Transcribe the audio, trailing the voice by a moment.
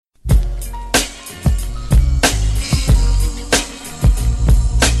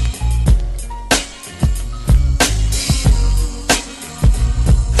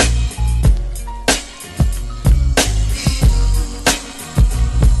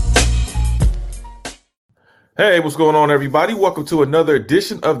Hey, what's going on, everybody? Welcome to another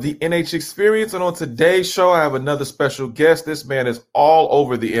edition of the NH Experience. And on today's show, I have another special guest. This man is all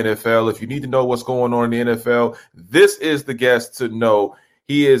over the NFL. If you need to know what's going on in the NFL, this is the guest to know.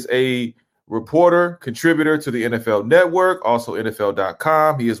 He is a reporter, contributor to the NFL Network, also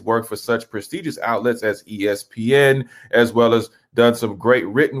NFL.com. He has worked for such prestigious outlets as ESPN, as well as done some great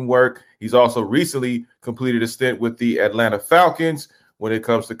written work. He's also recently completed a stint with the Atlanta Falcons when it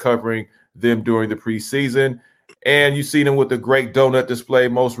comes to covering them during the preseason. And you've seen him with the great donut display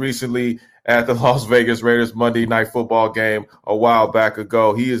most recently at the Las Vegas Raiders Monday Night Football game a while back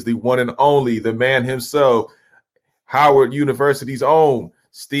ago. He is the one and only, the man himself, Howard University's own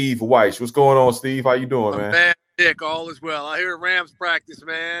Steve Wyche. What's going on, Steve? How you doing, man? Man, Dick, all is well. I hear Rams practice,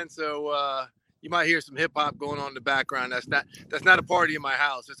 man. So you might hear some hip hop going on in the background. That's not a party in my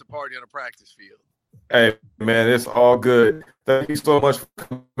house. It's a party on a practice field. Hey, man, it's all good. Thank you so much for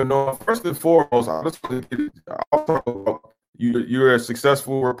coming on. First and foremost, I'll talk about you. You're a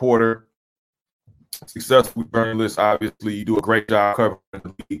successful reporter, successful journalist. Obviously, you do a great job covering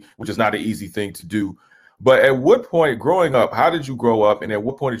the league, which is not an easy thing to do. But at what point, growing up, how did you grow up, and at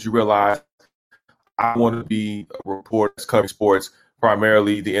what point did you realize I want to be a reporter covering sports,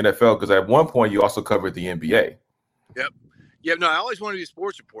 primarily the NFL? Because at one point, you also covered the NBA. Yep. Yeah, no, I always wanted to be a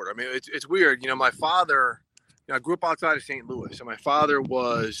sports reporter. I mean, it's weird. My father, I grew up outside of St. Louis, and my father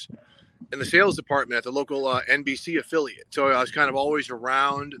was in the sales department at the local NBC affiliate. So I was kind of always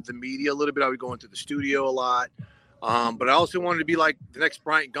around the media a little bit. I would go into the studio a lot. But I also wanted to be like the next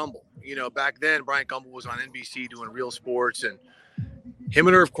Bryant Gumbel. Back then, Bryant Gumbel was on NBC doing real sports, and him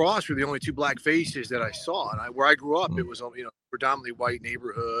and Irv Cross were the only two black faces that I saw. And where I grew up, it was predominantly white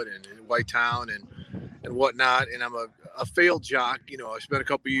neighborhood and white town and whatnot. And I'm a failed jock. I spent a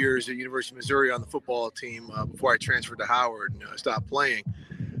couple of years at University of Missouri on the football team before I transferred to Howard and stopped playing.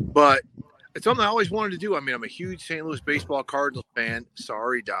 But it's something I always wanted to do. I mean, I'm a huge St. Louis baseball Cardinals fan.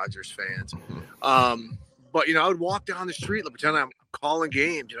 Sorry, Dodgers fans. But, I would walk down the street and pretend I'm calling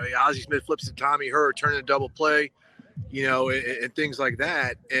games. Ozzie Smith flips to Tommy Hurt, turning a double play, and things like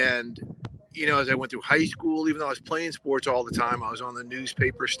that. And, as I went through high school, even though I was playing sports all the time, I was on the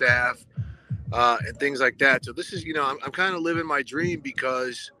newspaper staff and things like that. So this is, I'm kind of living my dream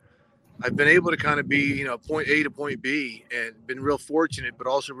because I've been able to kind of be, point A to point B and been real fortunate, but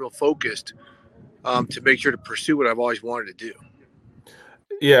also real focused to make sure to pursue what I've always wanted to do.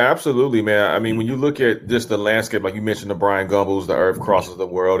 Yeah, absolutely, man. I mean, when you look at just the landscape, like you mentioned, the Brian Gumbles, the Irv Crosses of the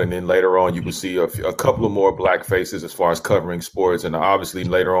world, and then later on, you will see a couple of more black faces as far as covering sports. And obviously,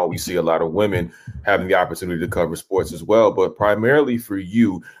 later on, we see a lot of women having the opportunity to cover sports as well. But primarily for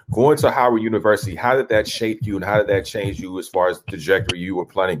you, going to Howard University, how did that shape you and how did that change you as far as the trajectory you were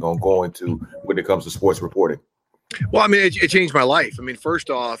planning on going to when it comes to sports reporting? Well, I mean, it changed my life. I mean, first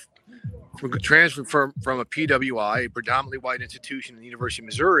off, transferred from a PWI, a predominantly white institution in the University of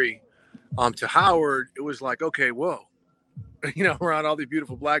Missouri, to Howard, it was like, okay, whoa, around all these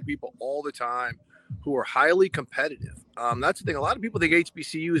beautiful black people all the time who are highly competitive. That's the thing. A lot of people think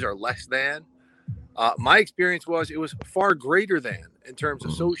HBCUs are less than. My experience was it was far greater than in terms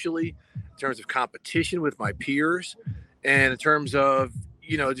of socially, in terms of competition with my peers, and in terms of,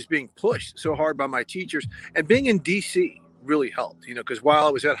 just being pushed so hard by my teachers. And being in DC really helped, because while I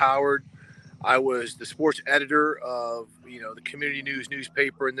was at Howard, I was the sports editor of, the community news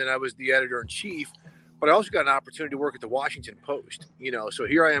newspaper, and then I was the editor in chief. But I also got an opportunity to work at the Washington Post, so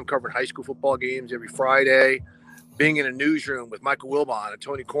here I am covering high school football games every Friday, being in a newsroom with Michael Wilbon and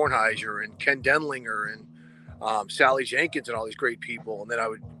Tony Kornheiser and Ken Denlinger and Sally Jenkins and all these great people. And then I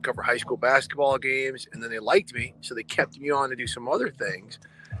would cover high school basketball games, and then they liked me, so they kept me on to do some other things.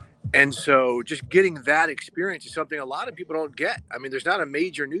 And so just getting that experience is something a lot of people don't get. I mean, there's not a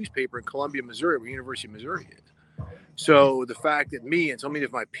major newspaper in Columbia, Missouri, where University of Missouri is. So the fact that me and so many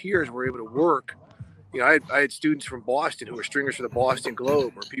of my peers were able to work, I had students from Boston who were stringers for the Boston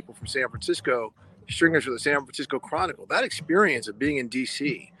Globe, or people from San Francisco, stringers for the San Francisco Chronicle. That experience of being in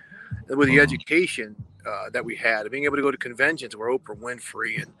D.C. with the education that we had, of being able to go to conventions where Oprah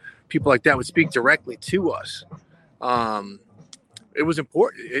Winfrey and people like that would speak directly to us, it was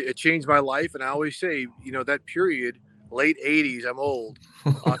important. It changed my life. And I always say, that period, late 80s, I'm old,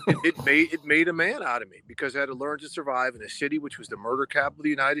 it made a man out of me, because I had to learn to survive in a city which was the murder capital of the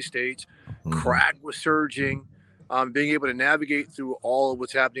United States. Crack was surging. Being able to navigate through all of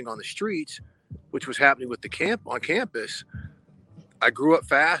what's happening on the streets, which was happening with on campus. I grew up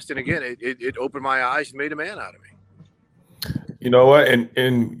fast. And again, it opened my eyes and made a man out of me. You know what?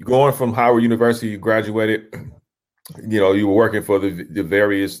 And going from Howard University, you graduated. You were working for the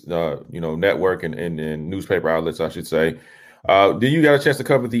various, network and newspaper outlets, I should say. Then you got a chance to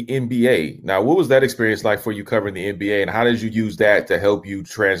cover the NBA. Now, what was that experience like for you covering the NBA, and how did you use that to help you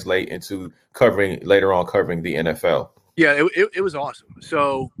translate into covering the NFL? Yeah, it was awesome.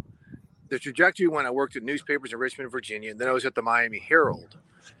 So the trajectory when I worked at newspapers in Richmond, Virginia, and then I was at the Miami Herald,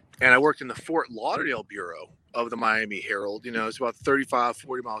 and I worked in the Fort Lauderdale bureau of the Miami Herald. It's about 35,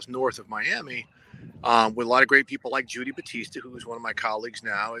 40 miles north of Miami, with a lot of great people like Judy Batista, who is one of my colleagues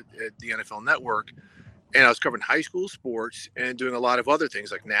now at the NFL Network. And I was covering high school sports and doing a lot of other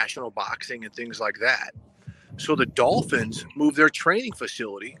things like national boxing and things like that. So the Dolphins moved their training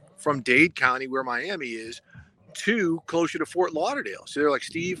facility from Dade County, where Miami is, to closer to Fort Lauderdale. So they're like,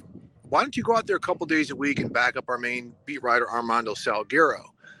 Steve, why don't you go out there a couple days a week and back up our main beat writer, Armando Salguero?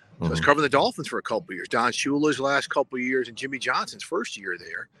 So I was covering the Dolphins for a couple of years, Don Shula's last couple of years, and Jimmy Johnson's first year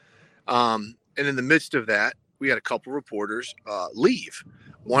there. And in the midst of that, we had a couple reporters leave.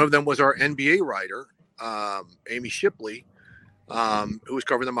 One of them was our NBA writer, Amy Shipley, who was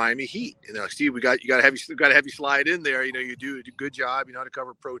covering the Miami Heat. And they're like, Steve, you got to have you slide in there. You do a good job. You know how to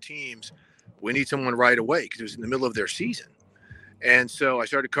cover pro teams. We need someone right away because it was in the middle of their season. And so I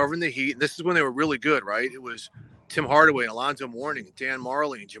started covering the Heat. And this is when they were really good, right? It was Tim Hardaway and Alonzo Mourning and Dan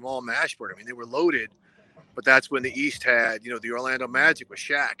Marley and Jamal Mashburn. I mean, they were loaded. But that's when the East had, the Orlando Magic with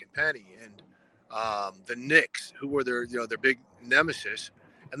Shaq and Penny and the Knicks, who were their big nemesis.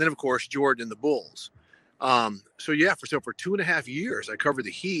 And then, of course, Jordan and the Bulls. So for 2.5 years, I covered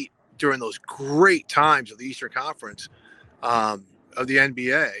the Heat during those great times of the Eastern Conference of the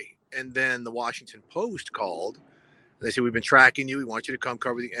NBA. And then the Washington Post called. And they said, we've been tracking you. We want you to come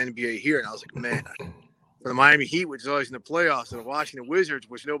cover the NBA here. And I was like, man, for the Miami Heat, which is always in the playoffs, and the Washington Wizards,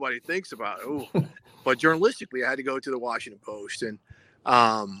 which nobody thinks about. Oh, but journalistically, I had to go to the Washington Post. And,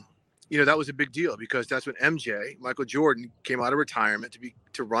 that was a big deal because that's when Michael Jordan, came out of retirement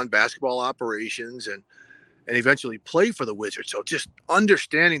to run basketball operations and eventually play for the Wizards. So just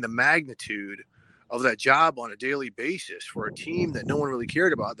understanding the magnitude of that job on a daily basis for a team that no one really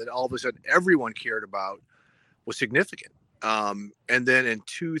cared about, that all of a sudden everyone cared about, was significant. And then in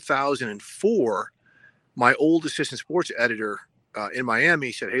 2004, my old assistant sports editor in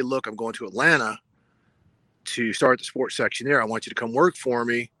Miami said, hey, look, I'm going to Atlanta to start the sports section there. I want you to come work for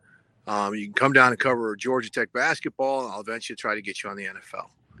me. You can come down and cover Georgia Tech basketball, and I'll eventually try to get you on the NFL.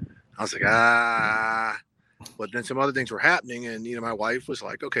 I was like, but then some other things were happening, and my wife was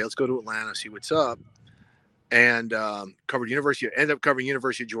like, okay, let's go to Atlanta, see what's up. And ended up covering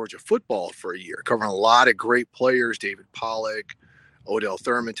University of Georgia football for a year, covering a lot of great players, David Pollack, Odell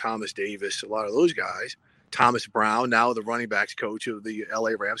Thurman, Thomas Davis, a lot of those guys. Thomas Brown, now the running backs coach of the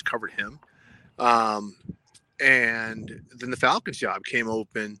LA Rams, covered him. And then the Falcons job came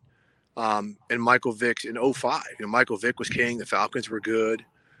open, and Michael Vick's in 2005. Michael Vick was king. The Falcons were good.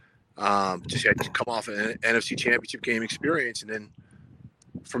 Just had to come off an NFC Championship game experience. And then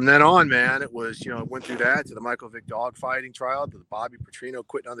from then on, man, it was, it went through that to the Michael Vick dogfighting trial, to the Bobby Petrino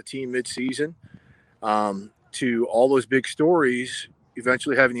quitting on the team midseason, to all those big stories,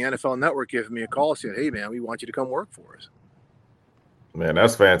 eventually having the NFL Network give me a call saying, hey, man, we want you to come work for us. Man,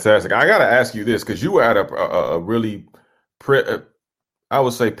 that's fantastic. I got to ask you this, because you were at a really, I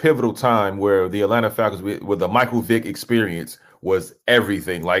would say, pivotal time where the Atlanta Falcons, with the Michael Vick experience, was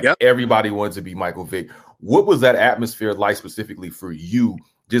everything. Like, everybody wanted to be Michael Vick. What was that atmosphere like specifically for you,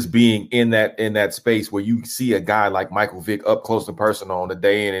 just being in that space where you see a guy like Michael Vick up close and personal on a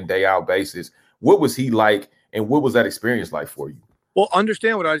day in and day out basis? What was he like, and what was that experience like for you? Well,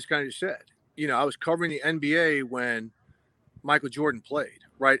 understand what I just kind of said. I was covering the NBA when Michael Jordan played,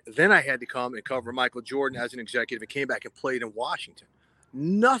 right? Then I had to come and cover Michael Jordan as an executive and came back and played in Washington.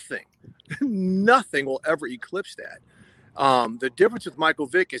 Nothing will ever eclipse that. The difference with Michael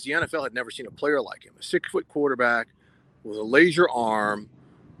Vick is the NFL had never seen a player like him. A 6-foot quarterback with a laser arm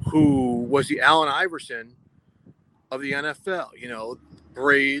who was the Allen Iverson of the NFL,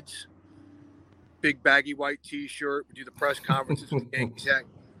 braids, big baggy white T-shirt, would do the press conferences with the Yankees hat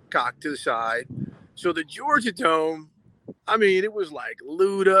cocked to the side. So the Georgia Dome, I mean, it was like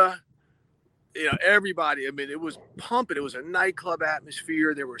Luda, everybody. I mean, it was pumping. It was a nightclub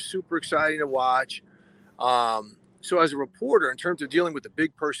atmosphere. They were super exciting to watch. So as a reporter, in terms of dealing with the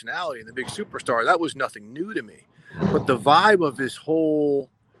big personality and the big superstar, that was nothing new to me. But the vibe of this whole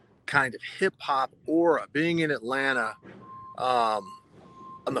kind of hip hop aura, being in Atlanta, on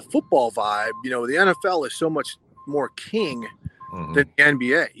the football vibe, the NFL is so much more king than the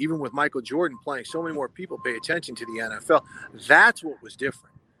NBA. Even with Michael Jordan playing, so many more people pay attention to the NFL. That's what was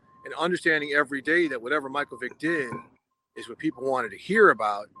different. And understanding every day that whatever Michael Vick did is what people wanted to hear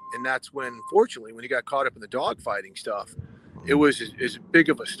about. And that's when, fortunately, when he got caught up in the dogfighting stuff, it was as big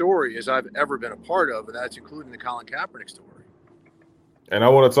of a story as I've ever been a part of, and that's including the Colin Kaepernick story. And I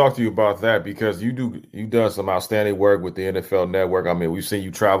want to talk to you about that because you've done some outstanding work with the NFL Network. I mean, we've seen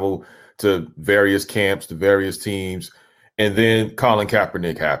you travel to various camps, to various teams, and then Colin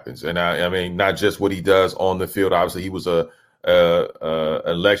Kaepernick happens. And I mean, not just what he does on the field. Obviously, he was a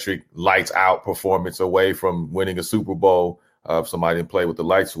electric lights out performance away from winning a Super Bowl. If somebody didn't play with the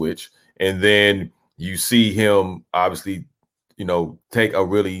light switch, and then you see him obviously, take a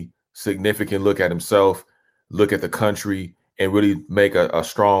really significant look at himself, look at the country, and really make a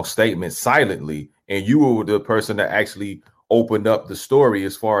strong statement silently. And you were the person that actually opened up the story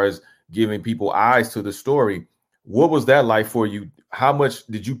as far as giving people eyes to the story. What was that like for you? How much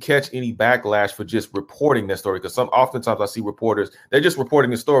did you catch any backlash for just reporting that story? Because oftentimes I see reporters, they're just reporting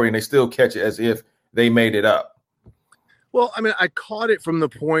the story and they still catch it as if they made it up. Well, I mean, I caught it from the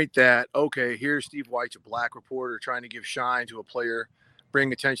point that, okay, here's Steve Wyche, a black reporter, trying to give shine to a player,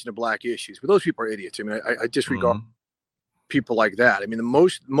 bring attention to black issues. But those people are idiots. I mean, I disregard people like that. I mean,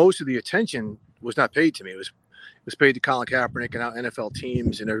 the most of the attention was not paid to me. It was paid to Colin Kaepernick and how NFL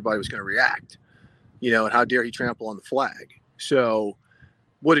teams and everybody was going to react, and how dare he trample on the flag. So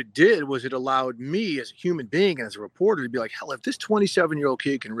what it did was it allowed me as a human being and as a reporter to be like, hell, if this 27-year-old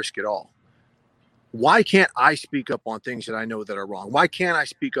kid can risk it all, why can't I speak up on things that I know that are wrong? Why can't I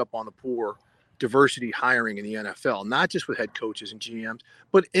speak up on the poor diversity hiring in the NFL, not just with head coaches and GMs,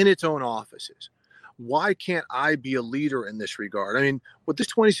 but in its own offices? Why can't I be a leader in this regard? I mean, what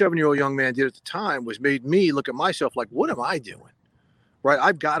this 27-year-old young man did at the time was made me look at myself like, what am I doing? Right?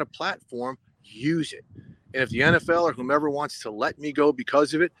 I've got a platform, use it. And if the NFL or whomever wants to let me go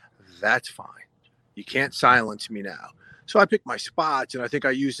because of it, that's fine. You can't silence me now. So I pick my spots, and I think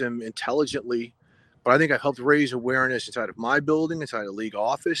I use them intelligently. But I think I've helped raise awareness inside of my building, inside of league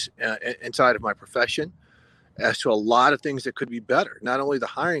office, inside of my profession, as to a lot of things that could be better. Not only the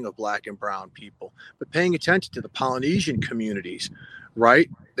hiring of black and brown people, but paying attention to the Polynesian communities,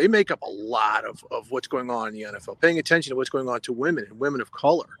 right? They make up a lot of what's going on in the NFL. Paying attention to what's going on to women and women of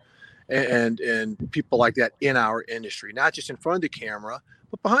color and people like that in our industry, not just in front of the camera,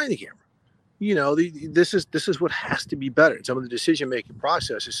 but behind the camera. This is what has to be better in some of the decision-making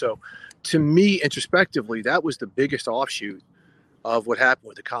processes. So to me, introspectively, that was the biggest offshoot of what happened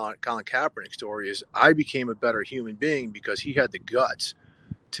with the Colin Kaepernick story is I became a better human being because he had the guts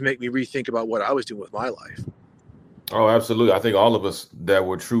to make me rethink about what I was doing with my life. Oh, absolutely. I think all of us that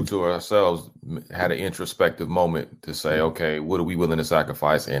were true to ourselves had an introspective moment to say, okay, what are we willing to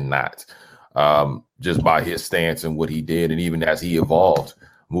sacrifice and not? Just by his stance and what he did, and even as he evolved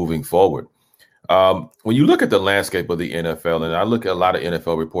moving forward. When you look at the landscape of the NFL, and I look at a lot of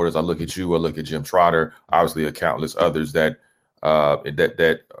NFL reporters, I look at you, I look at Jim Trotter, obviously countless others that are in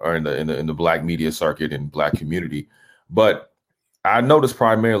the black media circuit and black community. But I noticed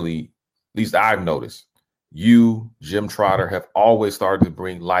primarily, at least I've noticed, you, Jim Trotter, have always started to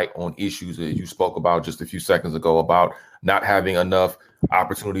bring light on issues that you spoke about just a few seconds ago about not having enough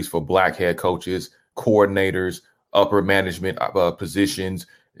opportunities for black head coaches, coordinators, upper management positions,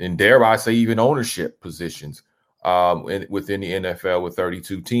 and dare I say even ownership positions within the NFL with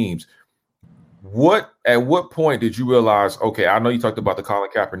 32 teams. At what point did you realize, okay, I know you talked about the Colin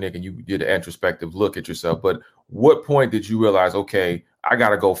Kaepernick and you did an introspective look at yourself, but what point did you realize, okay, I got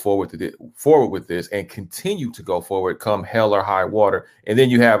to go forward with this and continue to go forward come hell or high water? And then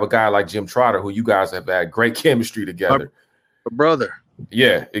you have a guy like Jim Trotter, who you guys have had great chemistry together. My brother.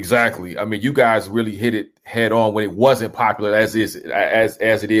 Yeah, exactly. I mean, you guys really hit it head on when it wasn't popular as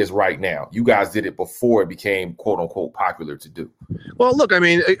it is right now. You guys did it before it became quote unquote popular to do. Well, look, I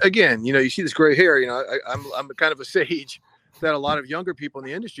mean, again, you see this gray hair. I'm kind of a sage that a lot of younger people in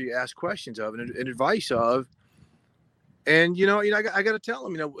the industry ask questions of and advice of. And I got to tell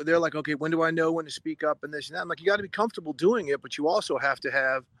them. They're like, okay, when do I know when to speak up and this and that? I'm like, you got to be comfortable doing it, but you also have to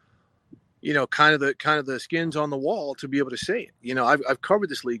have kind of the skins on the wall to be able to say it. I've covered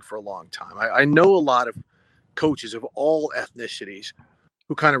this league for a long time. I know a lot of coaches of all ethnicities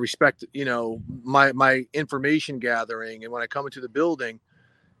who kind of respect, my information gathering and when I come into the building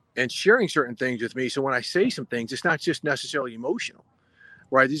and sharing certain things with me. So when I say some things, it's not just necessarily emotional,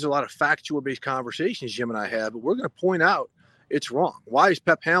 right? These are a lot of factual based conversations Jim and I have, but we're going to point out it's wrong. Why is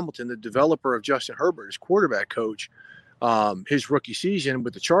Pep Hamilton, the developer of Justin Herbert, his quarterback coach, his rookie season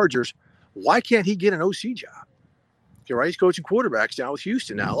with the Chargers, why can't he get an OC job? Okay, right? He's coaching quarterbacks down with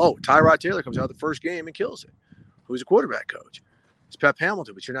Houston now. Oh, Tyrod Taylor comes out the first game and kills it. Who's a quarterback coach? It's Pep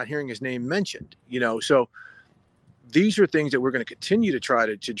Hamilton, but you're not hearing his name mentioned. So these are things that we're going to continue to try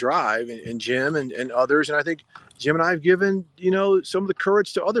to drive, and Jim and others. And I think Jim and I have given, some of the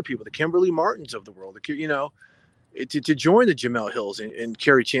courage to other people, the Kimberly Martins of the world, to join the Jamel Hills and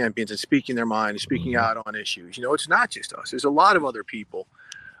Kerry Champions and speaking their mind and speaking out on issues. It's not just us. There's a lot of other people.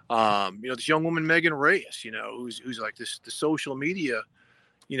 This young woman, Megan Reyes, who's like the social media,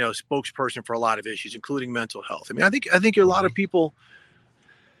 spokesperson for a lot of issues, including mental health. I mean, I think a lot of people,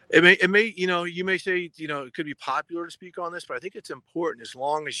 it may, you may say, it could be popular to speak on this, but I think it's important as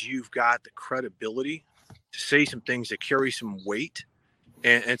long as you've got the credibility to say some things that carry some weight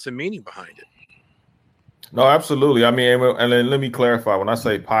and some meaning behind it. No, absolutely. I mean, and then let me clarify when I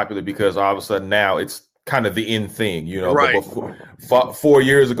say popular, because all of a sudden now it's kind of the in thing, Right. But before, 5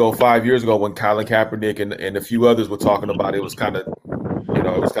 years ago, when Colin Kaepernick and a few others were talking about it, it was kind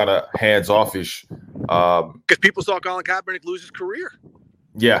of, hands offish. Because people saw Colin Kaepernick lose his career.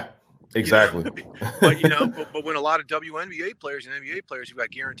 Yeah, exactly. But when a lot of WNBA players and NBA players who've got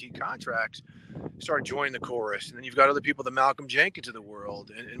guaranteed contracts start joining the chorus, and then you've got other people, the Malcolm Jenkins of the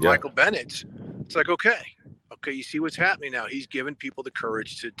world and Michael Bennett, it's like, okay, you see what's happening now. He's giving people the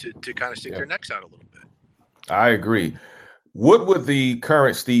courage to kind of stick their necks out a little bit. I agree. What would the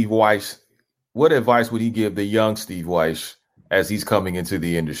current Steve Wyche, what advice would he give the young Steve Wyche as he's coming into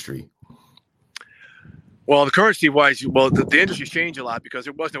the industry? Well, the current Steve Wyche, the industry's changed a lot because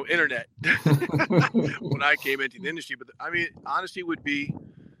there was no internet when I came into the industry. But I mean, honestly, would be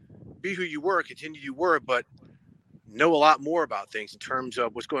who you were, continue you were, but know a lot more about things in terms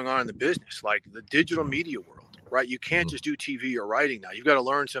of what's going on in the business, like the digital media world, right? You can't just do TV or writing now. You've got to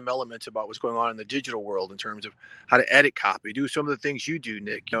learn some elements about what's going on in the digital world in terms of how to edit copy, do some of the things you do,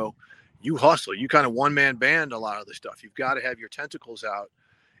 Nick. You hustle, you kind of one-man band a lot of the stuff. You've got to have your tentacles out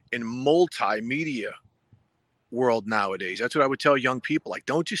in multimedia world nowadays. That's what I would tell young people. Like,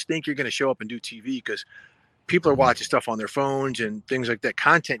 don't just think you're going to show up and do TV, because people are watching stuff on their phones and things like that.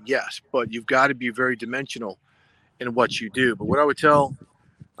 Content, yes, but you've got to be very dimensional in what you do. But what I would tell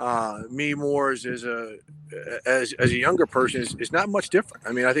me more as a younger person is not much different.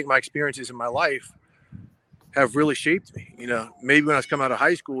 I mean, I think my experiences in my life have really shaped me. Maybe when I was coming out of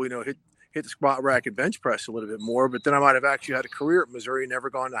high school, hit the squat rack and bench press a little bit more, but then I might have actually had a career at Missouri and never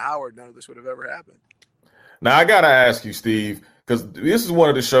gone to Howard. None of this would have ever happened. Now, I got to ask you, Steve, because this is one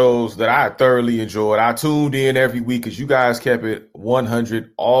of the shows that I thoroughly enjoyed. I tuned in every week because you guys kept it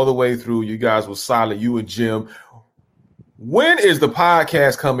 100 all the way through. You guys were solid, you and Jim. When is the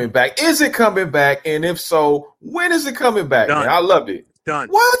podcast coming back? Is it coming back? And if so, when is it coming back? Done. Man, I loved it. Done.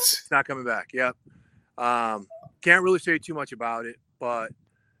 What? It's not coming back. Yep. Can't really say too much about it, but,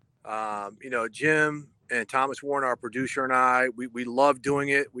 Jim and Thomas Warren, our producer, and I, we love doing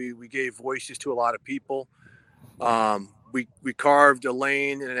it. We gave voices to a lot of people. We carved a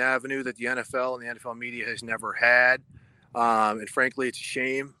lane and an avenue that the NFL and the NFL media has never had. And frankly, it's a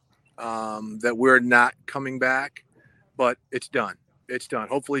shame that we're not coming back, but it's done. It's done.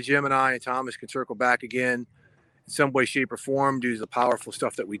 Hopefully Jim and I and Thomas can circle back again in some way, shape, or form due to the powerful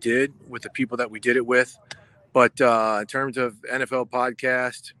stuff that we did with the people that we did it with. But in terms of NFL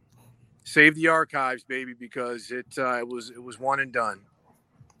podcast, save the archives, baby, because it was one and done.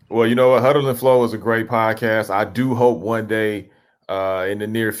 Well, you know what? Huddle and Flow is a great podcast. I do hope one day in the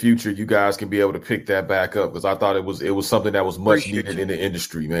near future you guys can be able to pick that back up, because I thought it was something that was much needed in the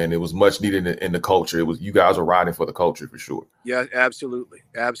industry, man. It was much needed in the culture. It was, you guys are riding for the culture for sure. Yeah, absolutely.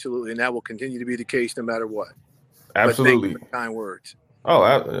 Absolutely. And that will continue to be the case no matter what. Absolutely. Kind words.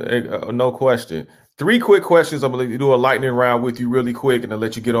 Oh, no question. 3 quick questions. I'm going to do a lightning round with you really quick and then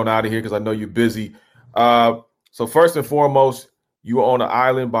let you get on out of here because I know you're busy. So first and foremost, you are on an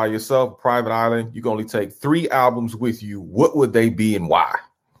island by yourself, private island. You can only take 3 albums with you. What would they be and why?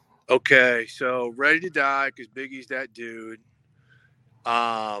 Okay, so Ready to Die, because Biggie's that dude.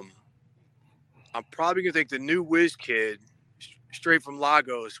 I'm probably going to take the new Whiz Kid, straight from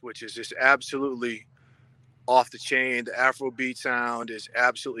Lagos, which is just absolutely off the chain. The Afrobeat sound is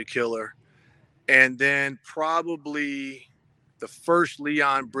absolutely killer. And then probably the first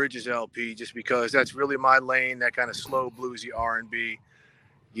Leon Bridges LP, just because that's really my lane, that kind of slow bluesy R&B.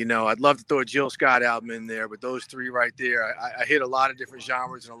 I'd love to throw a Jill Scott album in there, but those 3 right there, I hit a lot of different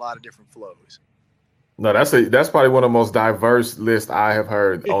genres and a lot of different flows. No, that's probably one of the most diverse lists I have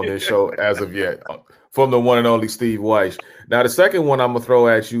heard on this show as of yet, from the one and only Steve Wyche. Now, the second one I'm going to throw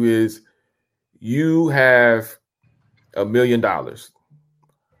at you is, you have $1 million.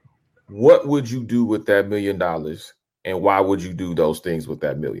 What would you do with that $1 million? And why would you do those things with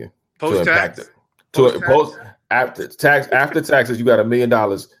that $1 million? Post-tax? After taxes, you got $1 million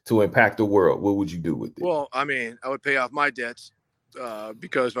to impact the world. What would you do with it? Well, I mean, I would pay off my debts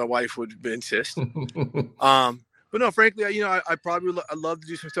because my wife would insist. But no, frankly, I'd love to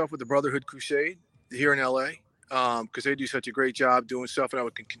do some stuff with the Brotherhood Crusade here in LA because they do such a great job doing stuff, and I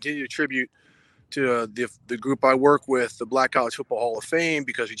would continue to tribute to the group I work with, the Black College Football Hall of Fame,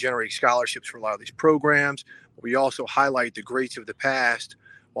 because we generate scholarships for a lot of these programs. We also highlight the greats of the past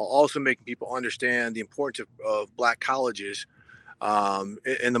while also making people understand the importance of Black colleges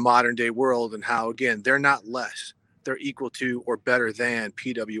in the modern day world, and how, again, they're not less. They're equal to or better than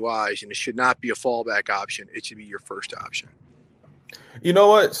PWIs, and it should not be a fallback option. It should be your first option. You know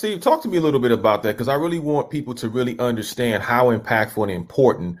what, Steve, talk to me a little bit about that, because I really want people to really understand how impactful and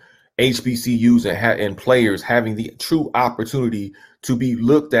important HBCUs and players having the true opportunity to be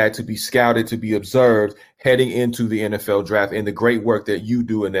looked at, to be scouted, to be observed heading into the NFL draft, and the great work that you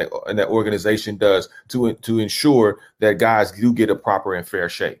do and that organization does to ensure that guys do get a proper and fair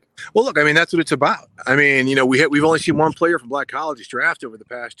shake. Well, look, I mean, that's what it's about. I mean, you know, we've only seen one player from Black colleges draft over the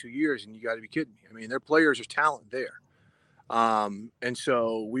past 2 years, and you got to be kidding me. I mean, their players, there's talent there. And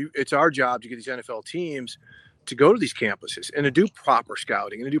so it's our job to get these NFL teams to go to these campuses and to do proper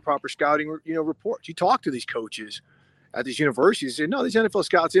scouting reports. You talk to these coaches at these universities and say, no, these NFL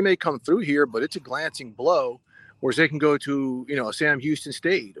scouts, they may come through here, but it's a glancing blow. Whereas they can go to, a Sam Houston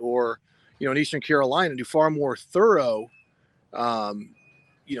State or, in Eastern Carolina and do far more thorough,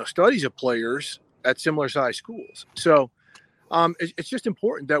 studies of players at similar size schools. So it's just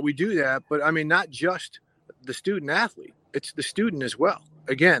important that we do that. But I mean, not just the student athlete, it's the student as well.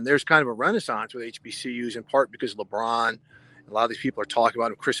 Again, there's kind of a renaissance with HBCUs, in part because LeBron, a lot of these people are talking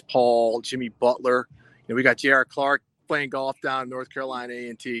about him, Chris Paul, Jimmy Butler. We got J.R. Clark playing golf down in North Carolina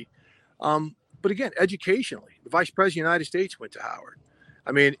A&T. But again, educationally, the vice president of the United States went to Howard.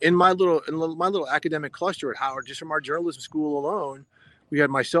 I mean, in my little academic cluster at Howard, just from our journalism school alone, we had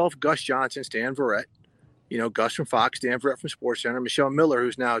myself, Gus Johnson, Stan Verrett, Gus from Fox, Stan Verrett from SportsCenter, Michelle Miller,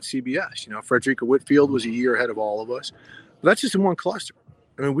 who's now at CBS. Frederica Whitfield was a year ahead of all of us. But that's just in one cluster.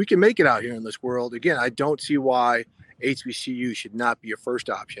 I mean, we can make it out here in this world. Again, I don't see why HBCU should not be a first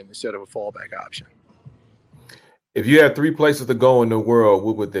option instead of a fallback option. If you had 3 places to go in the world,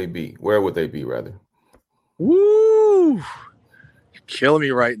 what would they be? Where would they be, rather? Woo! You're killing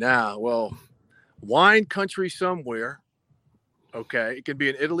me right now. Well, wine country somewhere. Okay. It can be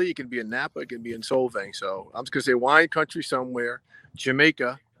in Italy. It can be in Napa. It can be in Solvang. So I'm just going to say wine country somewhere.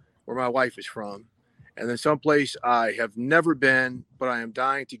 Jamaica, where my wife is from. And then someplace I have never been, but I am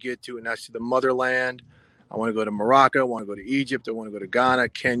dying to get to, and that's to the motherland. I want to go to Morocco. I want to go to Egypt. I want to go to Ghana,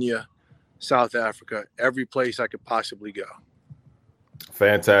 Kenya, South Africa, every place I could possibly go.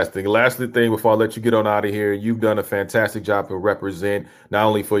 Fantastic. Lastly, before I let you get on out of here, you've done a fantastic job to represent not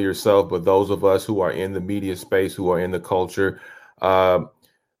only for yourself, but those of us who are in the media space, who are in the culture. How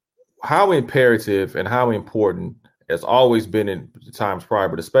imperative and how important, has always been in times prior,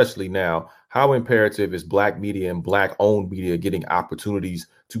 but especially now, how imperative is Black media and Black-owned media getting opportunities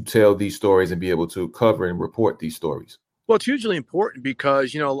to tell these stories and be able to cover and report these stories? Well, it's hugely important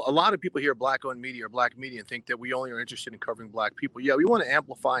because, a lot of people hear Black-owned media or Black media and think that we only are interested in covering Black people. Yeah, we want to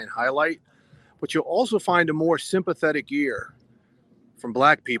amplify and highlight, but you'll also find a more sympathetic ear from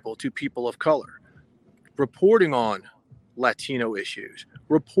Black people to people of color, reporting on Latino issues,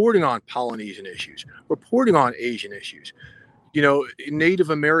 reporting on Polynesian issues, reporting on Asian issues, Native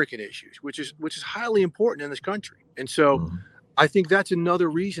American issues, which is highly important in this country. And so I think that's another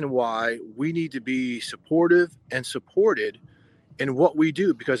reason why we need to be supportive and supported in what we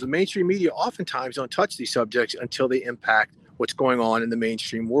do, because the mainstream media oftentimes don't touch these subjects until they impact what's going on in the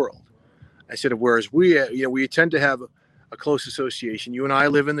mainstream world. Whereas we tend to have a close association. You and I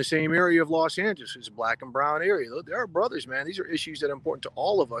live in the same area of Los Angeles. It's a Black and brown area. They're brothers, man. These are issues that are important to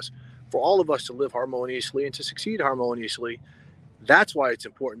all of us, for all of us to live harmoniously and to succeed harmoniously. That's why it's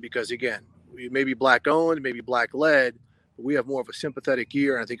important, because, again, we may be Black-owned, maybe Black-led, but we have more of a sympathetic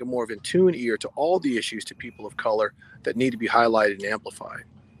ear, and I think a more of in tune ear to all the issues to people of color that need to be highlighted and amplified.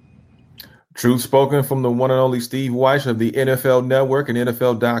 Truth spoken from the one and only Steve Wyche of the NFL Network and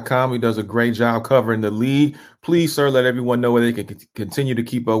NFL.com. He does a great job covering the league. Please, sir, let everyone know where they can continue to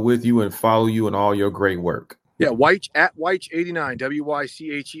keep up with you and follow you in all your great work. Yeah, Wyche at Wyche89,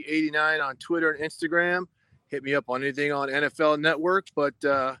 WYCHE 89 on Twitter and Instagram. Hit me up on anything on NFL Network, but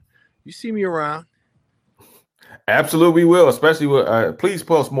you see me around. Absolutely will, especially with please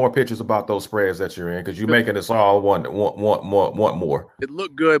post more pictures about those spreads that you're in, because you're making us all want more. It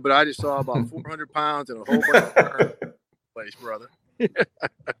looked good, but I just saw about 400 pounds and a whole bunch of place, brother.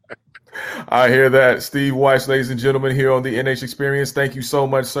 I hear that. Steve Wyche, ladies and gentlemen, here on the NH Experience. Thank you so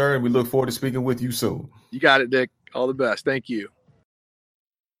much, sir, and we look forward to speaking with you soon. You got it, Dick. All the best. Thank you.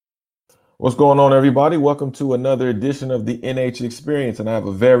 What's going on, everybody? Welcome to another edition of the NH Experience, and I have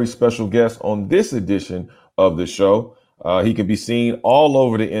a very special guest on this edition of the show. He can be seen all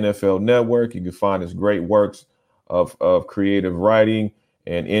over the NFL Network. You can find his great works of creative writing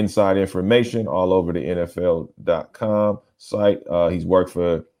and inside information all over the NFL.com site. He's worked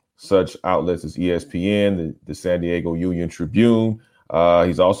for such outlets as ESPN, the San Diego Union Tribune.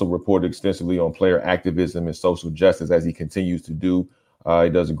 He's also reported extensively on player activism and social justice as he continues to do. He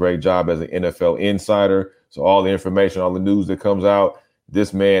does a great job as an NFL insider. So all the information, all the news that comes out,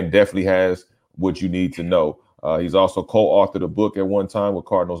 this man definitely has what you need to know. He's also co-authored a book at one time with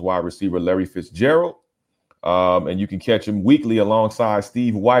Cardinals wide receiver Larry Fitzgerald. And you can catch him weekly alongside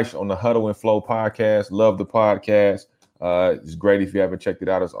Steve Wyche on the Huddle and Flow podcast. Love the podcast. It's great if you haven't checked it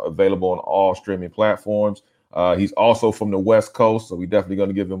out. It's available on all streaming platforms. He's also from the West Coast, so we're definitely going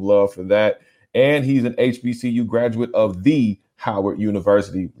to give him love for that. And he's an HBCU graduate of the Howard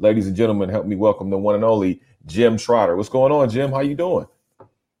University. Ladies and gentlemen, help me welcome the one and only Jim Trotter. What's going on, Jim? How you doing?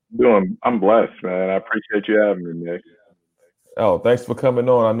 I'm blessed, man. I appreciate you having me, Nick. Oh, thanks for coming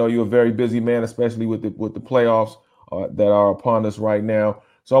on. I know you're a very busy man, especially with the playoffs that are upon us right now.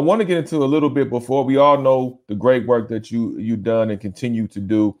 So I want to get into a little bit before we all know the great work that you've done and continue to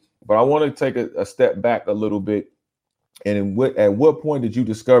do. But I want to take a step back a little bit. And at what point did you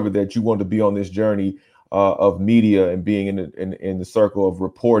discover that you wanted to be on this journey of media and being in the circle of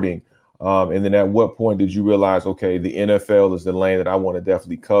reporting? And then at what point did you realize, okay, the NFL is the lane that I want to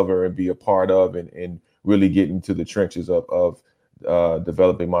definitely cover and be a part of and really get into the trenches of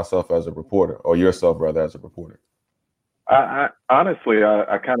developing myself as a reporter, or yourself rather as a reporter? I honestly,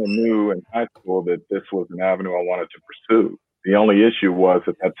 I kind of knew in high school that this was an avenue I wanted to pursue. The only issue was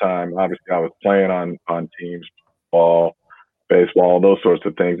at that time, obviously I was playing on teams, ball, baseball, those sorts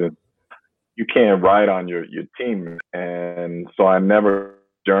of things. And you can't write on your team. And so I never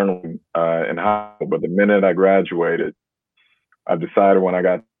journaled in high school, but the minute I graduated, I decided when I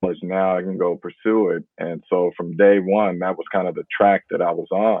got to college, now I can go pursue it. And so from day one, that was kind of the track that I was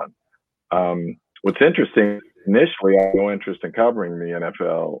on. What's interesting, initially, I had no interest in covering the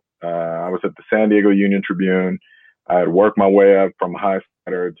NFL. I was at the San Diego Union Tribune. I had worked my way up from high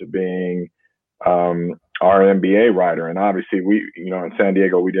writer to being our NBA writer. And obviously, in San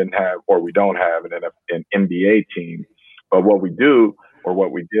Diego, we didn't have, or we don't have an NBA team. But what we do, or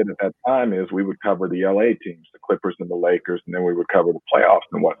what we did at that time, is we would cover the LA teams, the Clippers and the Lakers, and then we would cover the playoffs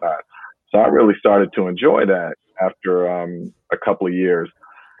and whatnot. So I really started to enjoy that after a couple of years.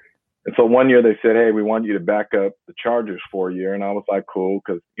 And so one year they said, hey, we want you to back up the Chargers for a year. And I was like, cool,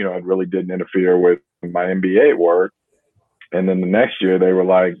 because, it really didn't interfere with my NBA work. And then the next year they were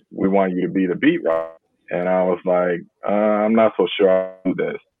like, we want you to be the beat writer. And I was like, I'm not so sure I'll do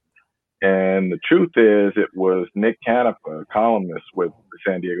this. And the truth is, it was Nick Canepa, a columnist with the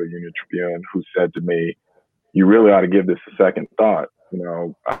San Diego Union Tribune, who said to me, you really ought to give this a second thought.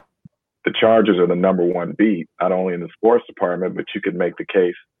 The Chargers are the number one beat, not only in the sports department, but you could make the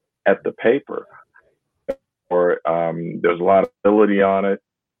case at the paper. Or there's a lot of ability on it.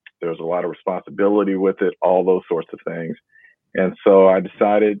 There's a lot of responsibility with it, all those sorts of things. And so I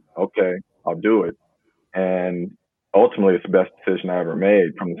decided, okay, I'll do it. And ultimately, it's the best decision I ever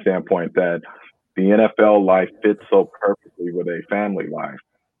made from the standpoint that the NFL life fits so perfectly with a family life.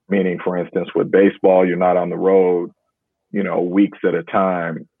 Meaning, for instance, with baseball, you're not on the road, weeks at a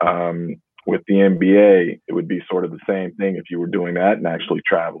time. With the NBA, it would be sort of the same thing if you were doing that and actually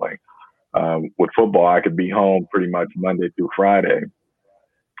traveling. With football, I could be home pretty much Monday through Friday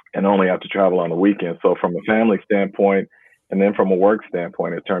and only have to travel on the weekend. So from a family standpoint and then from a work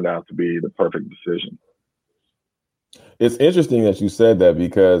standpoint, it turned out to be the perfect decision. It's interesting that you said that,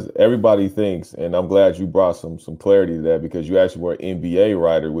 because everybody thinks, and I'm glad you brought some clarity to that, because you actually were an NBA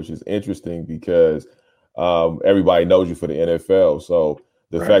writer, which is interesting because everybody knows you for the NFL. So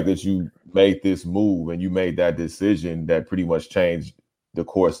the Right. fact that you made this move and you made that decision that pretty much changed the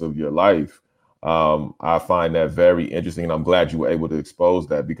course of your life, I find that very interesting. And I'm glad you were able to expose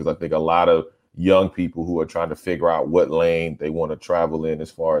that, because I think a lot of young people who are trying to figure out what lane they want to travel in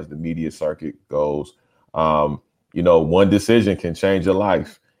as far as the media circuit goes, one decision can change your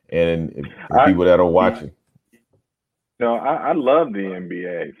life. And people that are watching. I love the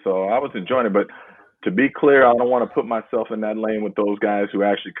NBA, so I was enjoying it. But to be clear, I don't want to put myself in that lane with those guys who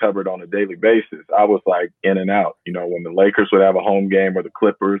actually covered on a daily basis. I was like in and out. When the Lakers would have a home game, or the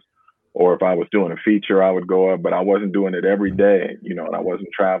Clippers, or if I was doing a feature, I would go up. But I wasn't doing it every day, and I wasn't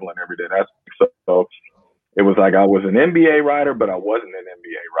traveling every day. So it was like I was an NBA writer, but I wasn't an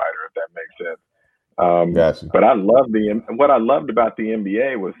NBA writer, if that makes sense. Gotcha. But what I loved about the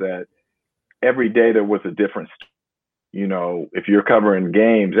NBA was that every day there was a different story. If you're covering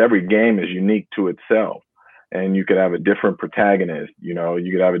games, every game is unique to itself, and you could have a different protagonist. You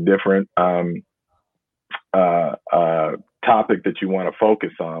could have a different topic that you want to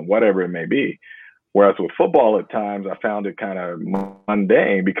focus on, whatever it may be. Whereas with football, at times I found it kind of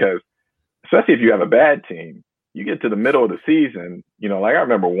mundane because, especially if you have a bad team, you get to the middle of the season, like I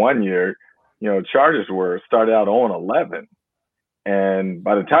remember one year, Chargers started out 0-11. And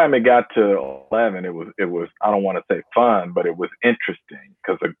by the time it got to 11, it was I don't want to say fun, but it was interesting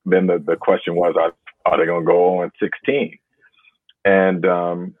because then the question was, are they going to go 0-16? And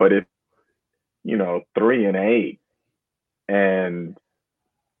but if 3-8, and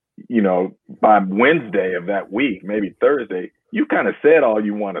by Wednesday of that week, maybe Thursday, you kind of said all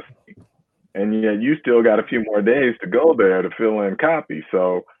you want to see, and yet you still got a few more days to go there to fill in copy.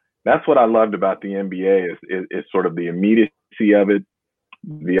 So that's what I loved about the NBA is sort of the immediacy of it,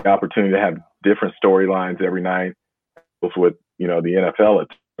 the opportunity to have different storylines every night. With the NFL,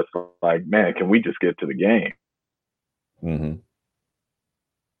 it's like, man, can we just get to the game? Mm-hmm.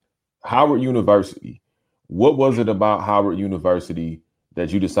 Howard University. What was it about Howard University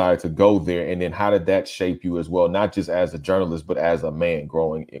that you decided to go there, and then how did that shape you as well, not just as a journalist but as a man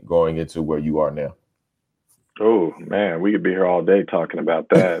growing into where you are now? Oh man, we could be here all day talking about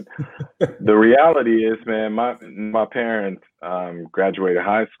that. The reality is, man, my parents graduated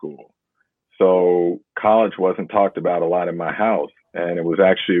high school, so college wasn't talked about a lot in my house, and it was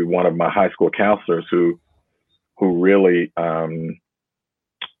actually one of my high school counselors who really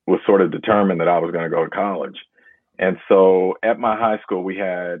was sort of determined that I was going to go to college. And so at my high school, we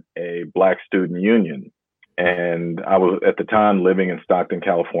had a Black student union. And I was at the time living in Stockton,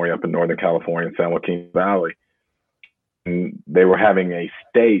 California, up in Northern California, San Joaquin Valley. And they were having a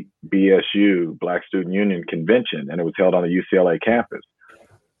state BSU, Black Student Union convention, and it was held on the UCLA campus.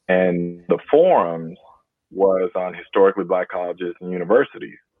 And the forums was on historically Black colleges and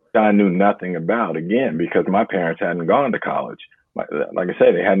universities. I knew nothing about, again, because my parents hadn't gone to college. Like I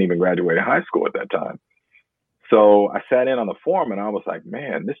said, they hadn't even graduated high school at that time. So I sat in on the forum and I was like,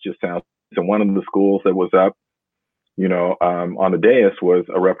 man, this just sounds, and one of the schools that was up, on the dais was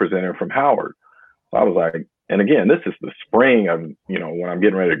a representative from Howard. So I was like, and again, this is the spring of, when I'm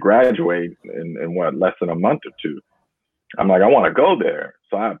getting ready to graduate in less than a month or two. I'm like, I want to go there.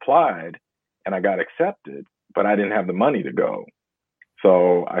 So I applied and I got accepted, but I didn't have the money to go.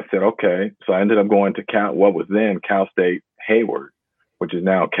 So I said, okay. So I ended up going to what was then Cal State Hayward, which is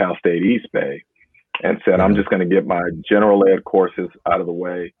now Cal State East Bay, and said, I'm just going to get my general ed courses out of the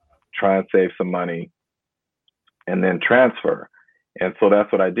way, try and save some money, and then transfer. And so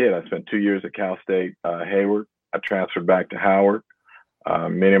that's what I did. I spent 2 years at Cal State Hayward. I transferred back to Howard.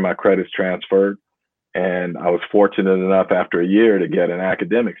 Many of my credits transferred. And I was fortunate enough after a year to get an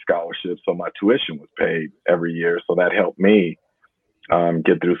academic scholarship. So my tuition was paid every year. So that helped me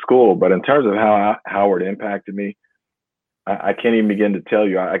get through school. But in terms of how Howard impacted me, I can't even begin to tell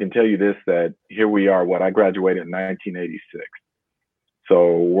you. I can tell you this, that here we are, I graduated in 1986.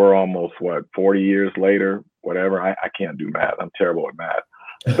 So we're almost, 40 years later, whatever. I can't do math. I'm terrible at math.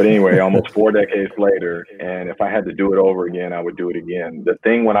 But anyway, almost 4 decades later. And if I had to do it over again, I would do it again. The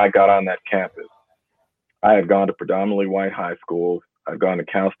thing when I got on that campus, I had gone to predominantly white high schools. I'd gone to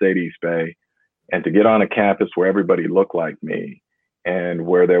Cal State East Bay. And to get on a campus where everybody looked like me, and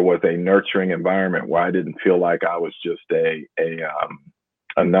where there was a nurturing environment where I didn't feel like I was just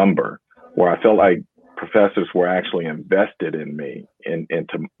a number, where I felt like professors were actually invested in me,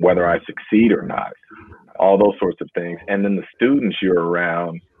 into whether I succeed or not, all those sorts of things. And then the students you're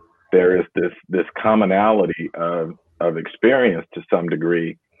around, there is this commonality of experience to some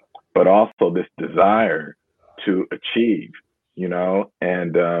degree, but also this desire to achieve,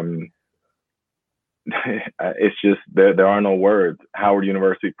 and it's just, there are no words. Howard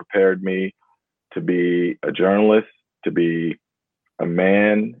University prepared me to be a journalist, to be a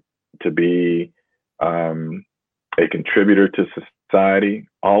man, to be a contributor to society,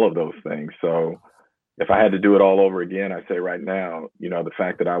 all of those things. So if I had to do it all over again, I say right now, the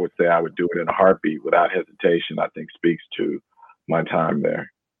fact that I would say I would do it in a heartbeat without hesitation, I think speaks to my time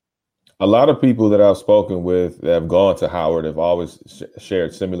there. A lot of people that I've spoken with that have gone to Howard have always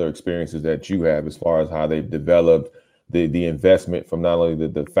shared similar experiences that you have, as far as how they've developed the investment from not only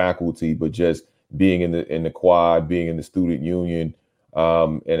the faculty, but just being in the quad, being in the student union,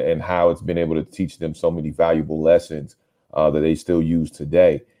 and how it's been able to teach them so many valuable lessons that they still use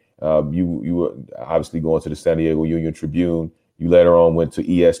today. You were obviously going to the San Diego Union Tribune. You later on went to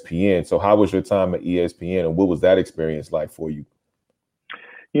ESPN. So how was your time at ESPN, and what was that experience like for you?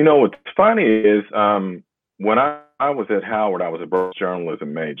 What's funny is when I was at Howard, I was a broadcast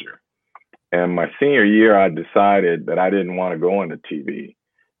journalism major. And my senior year, I decided that I didn't want to go into TV.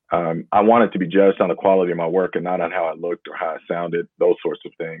 I wanted to be judged on the quality of my work and not on how I looked or how I sounded, those sorts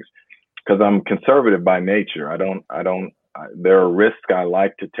of things. Because I'm conservative by nature. There are risks I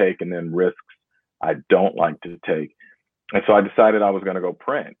like to take, and then risks I don't like to take. And so I decided I was going to go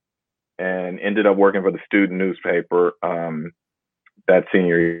print, and ended up working for the student newspaper that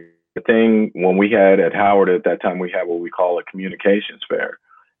senior year. The thing, when we had at Howard at that time, we had what we call a communications fair,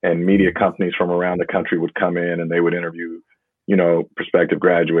 and media companies from around the country would come in and they would interview, prospective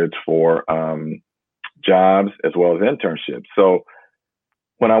graduates for jobs as well as internships. So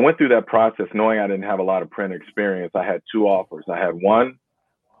when I went through that process, knowing I didn't have a lot of print experience, I had two offers. I had one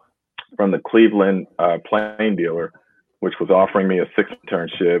from the Cleveland plane dealer, which was offering me a 6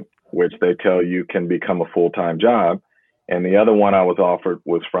 internship, which they tell you can become a full-time job. And the other one I was offered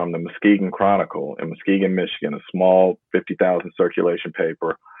was from the Muskegon Chronicle in Muskegon, Michigan, a small 50,000 circulation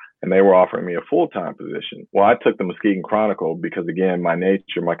paper. And they were offering me a full-time position. Well, I took the Muskegon Chronicle because, again, my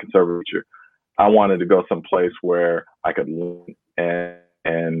nature, my conservative nature, I wanted to go someplace where I could learn,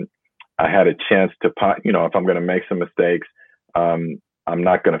 and I had a chance to, if I'm going to make some mistakes, I'm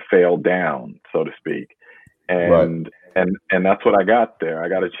not going to fail down, so to speak. And that's what I got there. I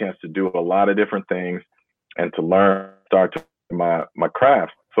got a chance to do a lot of different things and to learn, start to my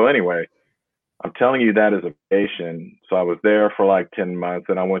craft. So anyway, I'm telling you that as a patient. So I was there for like 10 months,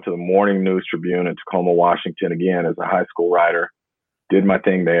 and I went to the Morning News Tribune in Tacoma, Washington, again as a high school writer, did my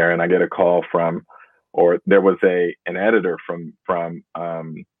thing there, and I get a call there was an editor from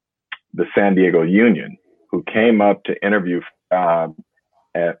the San Diego Union who came up to interview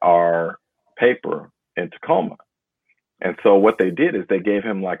at our paper in Tacoma. And so what they did is they gave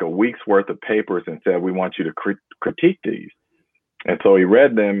him like a week's worth of papers and said, we want you to critique these. And so he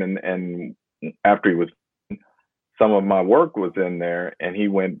read them, and after some of my work was in there, and he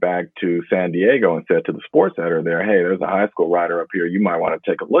went back to San Diego and said to the sports editor there, hey, there's a high school writer up here you might want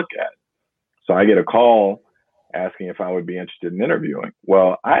to take a look at. So I get a call asking if I would be interested in interviewing.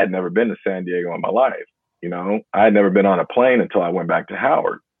 Well, I had never been to San Diego in my life. I had never been on a plane until I went back to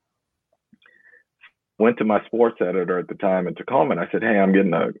Howard. Went to my sports editor at the time in Tacoma, and I said, hey, I'm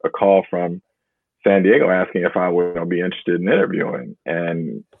getting a call from San Diego asking if I would be interested in interviewing.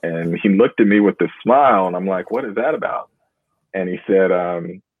 And he looked at me with this smile, and I'm like, what is that about? And he said, I'll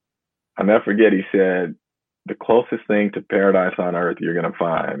never forget, he said, the closest thing to paradise on earth you're going to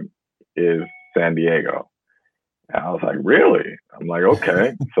find is San Diego. And I was like, really? I'm like,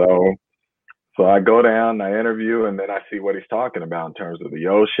 okay. So I go down, I interview, and then I see what he's talking about in terms of the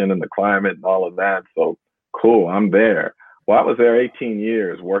ocean and the climate and all of that. So cool, I'm there. Well, I was there 18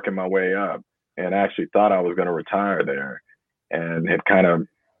 years working my way up, and actually thought I was going to retire there, and had kind of,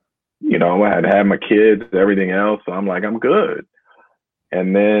 I had my kids, everything else. So I'm like, I'm good.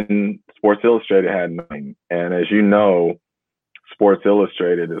 And then Sports Illustrated had nothing. And as you know, Sports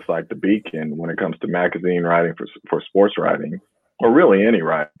Illustrated is like the beacon when it comes to magazine writing for sports writing, or really any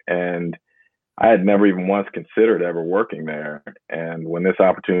writing. And I had never even once considered ever working there. And when this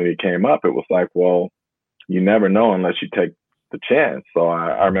opportunity came up, it was like, well, you never know unless you take the chance. So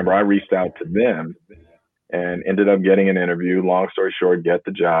I remember I reached out to them and ended up getting an interview. Long story short, get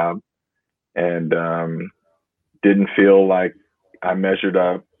the job, and didn't feel like I measured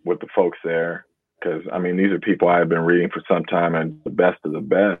up with the folks there. Because, these are people I had been reading for some time, and the best of the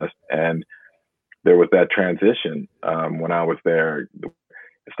best. And there was that transition when I was there.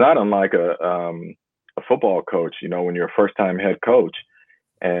 It's not unlike a football coach, when you're a first-time head coach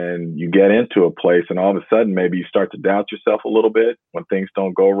and you get into a place and all of a sudden maybe you start to doubt yourself a little bit when things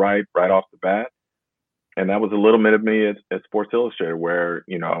don't go right off the bat. And that was a little bit of me at Sports Illustrated, where,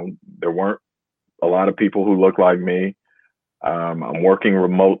 there weren't a lot of people who looked like me. I'm working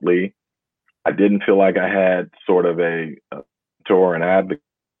remotely. I didn't feel like I had sort of a mentor and advocate,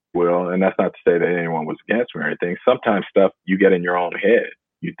 and that's not to say that anyone was against me or anything. Sometimes stuff you get in your own head.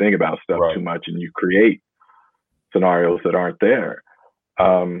 You think about stuff too much, and you create scenarios that aren't there.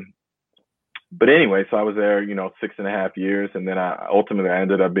 But anyway, so I was there, 6.5 years, and then I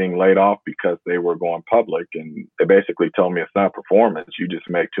ended up being laid off because they were going public, and they basically told me it's not performance. You just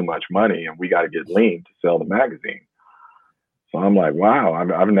make too much money, and we got to get lean to sell the magazine. So I'm like, wow,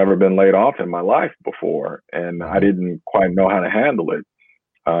 I've never been laid off in my life before, and I didn't quite know how to handle it.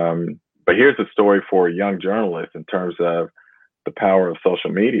 But here's a story for a young journalist in terms of the power of social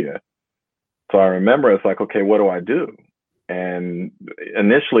media. So I remember it's like, okay, what do I do? And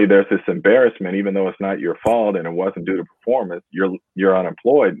initially there's this embarrassment, even though it's not your fault and it wasn't due to performance. You're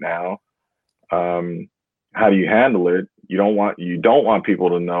unemployed now. How do you handle it? You don't want people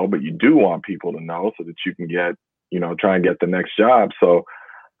to know, but you do want people to know so that you can get, try and get the next job. So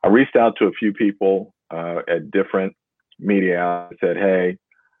I reached out to a few people at different media outlets, said, hey,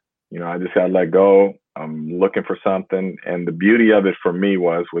 I just got let go. I'm looking for something. And the beauty of it for me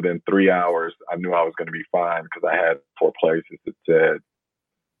was within 3 hours, I knew I was going to be fine because I had 4 places that said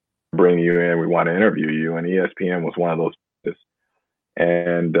bring you in. We want to interview you. And ESPN was one of those places.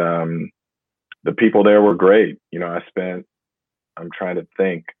 And the people there were great. You know, I'm trying to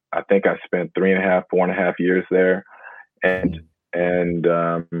think. I think I spent 4.5 years there, and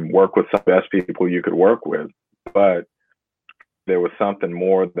work with some of the best people you could work with. But there was something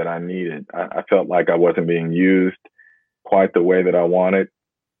more that I needed. I felt like I wasn't being used quite the way that I wanted,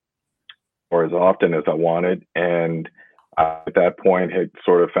 or as often as I wanted. And I, at that point, had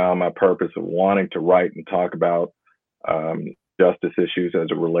sort of found my purpose of wanting to write and talk about justice issues as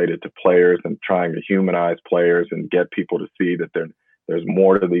it related to players, and trying to humanize players and get people to see that there's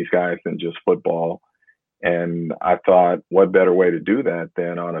more to these guys than just football. And I thought, what better way to do that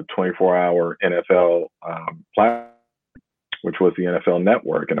than on a 24-hour NFL platform, which was the NFL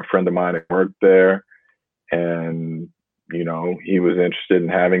Network. And a friend of mine had worked there, and you know, he was interested in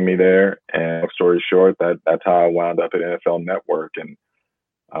having me there. And long story short, that's how I wound up at NFL Network.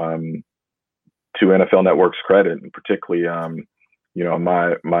 And to NFL Network's credit, and particularly, you know,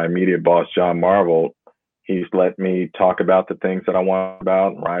 my immediate boss, John Marvel, he's let me talk about the things that I want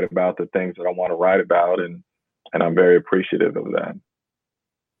about, and write about the things that I want to write about, and I'm very appreciative of that.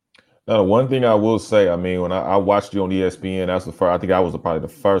 Now, one thing I will say, I mean, when I watched you on ESPN, that's the first. I think that was probably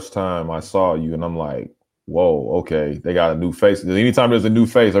the first time I saw you, and I'm like, whoa, okay, they got a new face. Anytime there's a new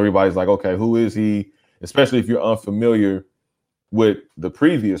face, everybody's like, okay, who is he? Especially if you're unfamiliar with the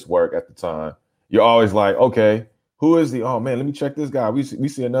previous work at the time, you're always like, okay, who is he? Oh man, let me check this guy. We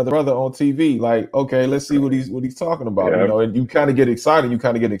see another brother on TV. Like, okay, let's see what he's talking about. Yeah. You know, and you kind of get excited, you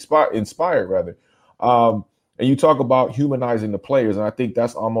kind of get inspired rather. And you talk about humanizing the players, and I think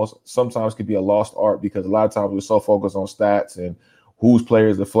that's almost sometimes could be a lost art, because a lot of times we're so focused on stats and whose player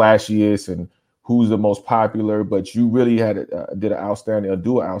is the flashiest and who's the most popular. But you really do an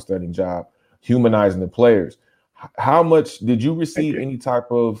outstanding job humanizing the players. How much did you receive any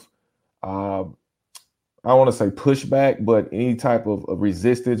type of I don't want to say pushback, but any type of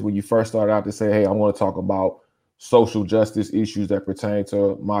resistance when you first started out to say, hey, I want to talk about social justice issues that pertain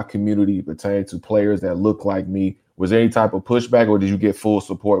to my community, pertain to players that look like me? Was there any type of pushback, or did you get full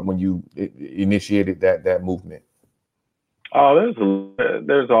support when you initiated that movement? Oh,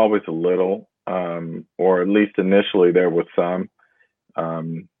 there's always a little, or at least initially there was some.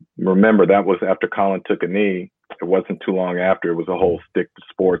 Remember, that was after Colin took a knee. It wasn't too long after. It was a whole stick to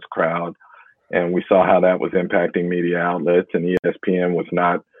sports crowd. And we saw how that was impacting media outlets, and ESPN was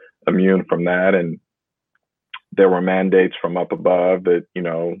not immune from that. And there were mandates from up above that, you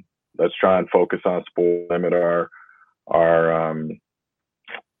know, let's try and focus on sport, limit our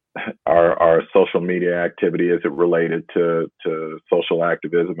social media activity as it related to social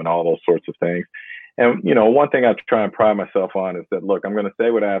activism and all those sorts of things. And, you know, one thing I try and pride myself on is that, look, I'm going to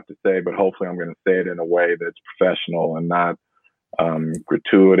say what I have to say, but hopefully I'm going to say it in a way that's professional and not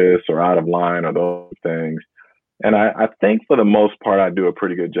gratuitous or out of line or those things. And I think for the most part, I do a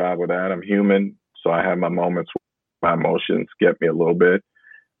pretty good job with that. I'm human, so I have my moments where my emotions get me a little bit.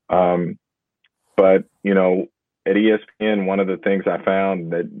 But, you know, at ESPN, one of the things I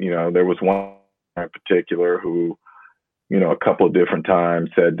found that, you know, there was one in particular who, you know, a couple of different times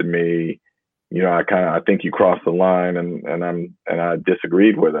said to me, you know, I think you crossed the line, and I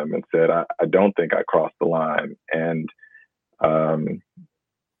disagreed with him and said, I don't think I crossed the line. And,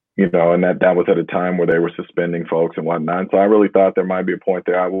 you know, and that was at a time where they were suspending folks and whatnot. And so I really thought there might be a point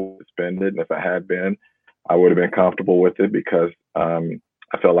there I would suspend it. And if I had been, I would have been comfortable with it, because I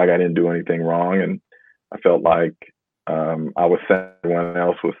felt like I didn't do anything wrong. And I felt like I was saying what everyone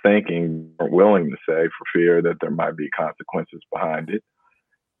else was thinking or willing to say, for fear that there might be consequences behind it.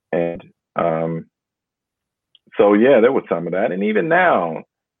 And so, yeah, there was some of that. And even now,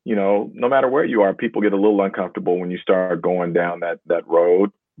 you know, no matter where you are, people get a little uncomfortable when you start going down that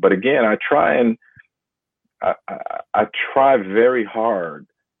road. But again, I try very hard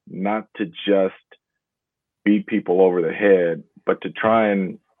not to just beat people over the head, but to try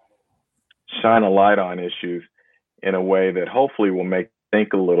and shine a light on issues in a way that hopefully will make you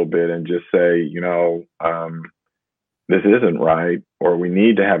think a little bit and just say, you know, this isn't right, or we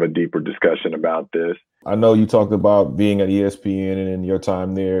need to have a deeper discussion about this. I know you talked about being at ESPN and your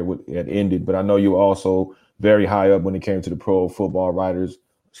time there had ended, but I know you were also very high up when it came to the Pro Football Writers,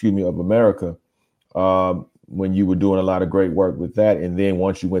 of America, when you were doing a lot of great work with that. And then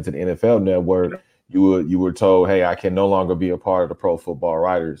once you went to the NFL Network, you were told, hey, I can no longer be a part of the Pro Football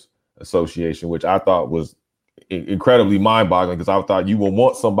Writers Association, which I thought was incredibly mind-boggling, because I thought you would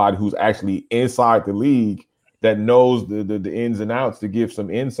want somebody who's actually inside the league that knows the ins and outs to give some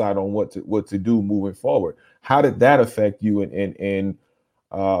insight on what to do moving forward. How did that affect you? And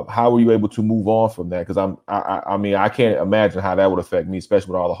how were you able to move on from that? Because I mean, I can't imagine how that would affect me,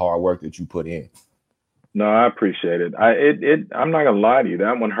 especially with all the hard work that you put in. No, I appreciate it. I'm not gonna lie to you.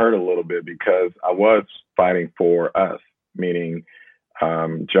 That one hurt a little bit because I was fighting for us, meaning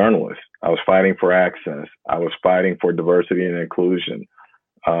journalists. I was fighting for access. I was fighting for diversity and inclusion.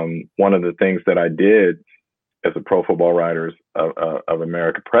 One of the things that I did as a Pro Football Writers of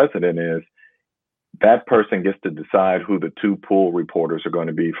America president is that person gets to decide who the two pool reporters are going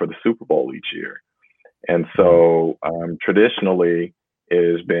to be for the Super Bowl each year. And so traditionally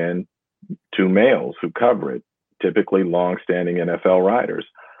it has been two males who cover it, typically longstanding NFL writers,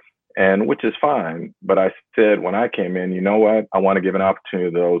 and which is fine. But I said when I came in, you know what? I want to give an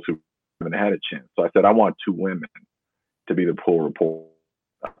opportunity to those who haven't had a chance. So I said, I want two women to be the pool report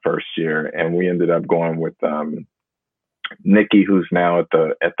first year. And we ended up going with Nikki, who's now at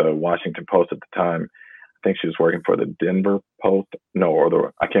the Washington Post at the time. I think she was working for the Denver Post.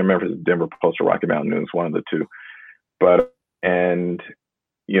 No, I can't remember if it was the Denver Post or Rocky Mountain News, one of the two. But, and,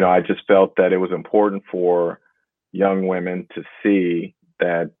 you know, I just felt that it was important for young women to see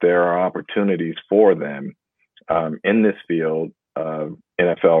that there are opportunities for them in this field of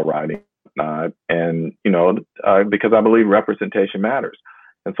NFL writing, and, you know, because I believe representation matters.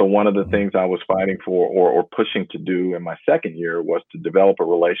 And so one of the things I was fighting for or pushing to do in my second year was to develop a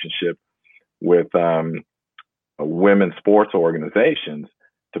relationship with women's sports organizations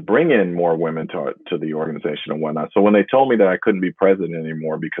to bring in more women to the organization and whatnot. So when they told me that I couldn't be president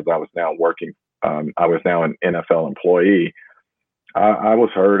anymore because I was now working, I was now an NFL employee, I was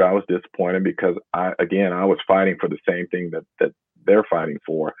hurt. I was disappointed because I was fighting for the same thing that they're fighting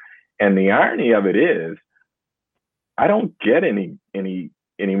for. And the irony of it is, I don't get any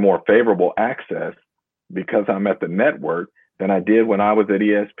more favorable access because I'm at the network than I did when I was at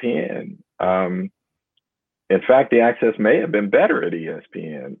ESPN. In fact, the access may have been better at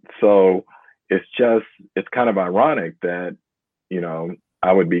ESPN. So it's kind of ironic that, you know,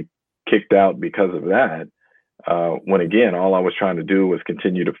 I would be kicked out because of that. When again, all I was trying to do was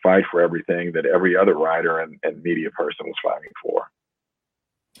continue to fight for everything that every other writer and media person was fighting for.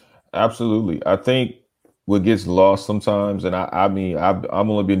 Absolutely. I think what gets lost sometimes, and I mean, I've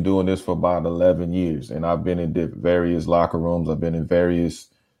only been doing this for about 11 years, and I've been in various locker rooms. I've been in various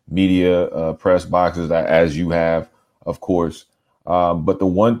media press boxes, as you have, of course. But the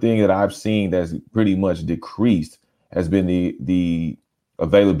one thing that I've seen that's pretty much decreased has been the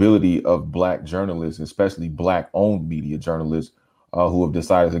availability of Black journalists, especially Black-owned media journalists who have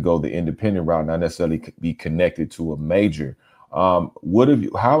decided to go the independent route, not necessarily be connected to a major.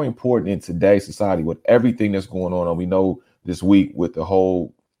 How important in today's society with everything that's going on? And we know this week with the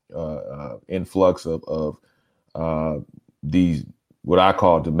whole influx of these, what I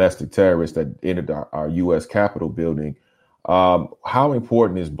call domestic terrorists that entered our U.S. Capitol building. How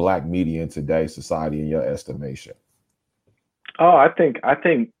important is Black media in today's society in your estimation? Oh, I think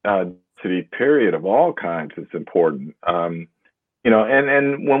to the period of all kinds is important. You know,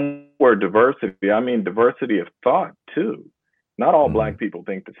 and when we're diversity, I mean diversity of thought too. Not all Black people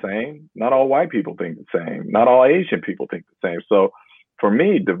think the same. Not all white people think the same. Not all Asian people think the same. So for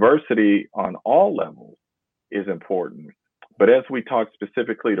me, diversity on all levels is important. But as we talk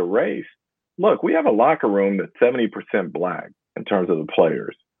specifically to race, look, we have a locker room that's 70% Black in terms of the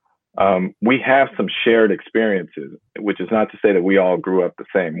players. We have some shared experiences, which is not to say that we all grew up the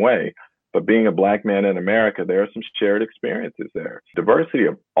same way, but being a Black man in America, there are some shared experiences there. Diversity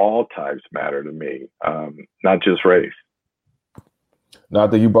of all types matter to me, not just race. No, I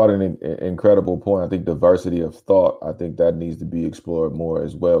think you brought an incredible point. I think diversity of thought, I think that needs to be explored more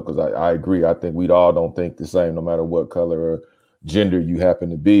as well, because I agree. I think we all don't think the same, no matter what color or gender you happen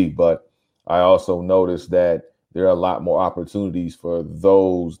to be. But I also noticed that there are a lot more opportunities for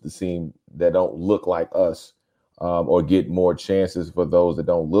those that don't look like us, or get more chances for those that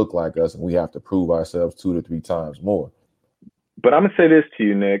don't look like us. And we have to prove ourselves 2 to 3 times more. But I'm going to say this to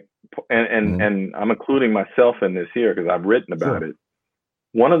you, Nick, and I'm including myself in this here because I've written about it.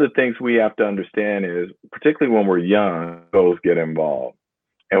 One of the things we have to understand is, particularly when we're young, those get involved.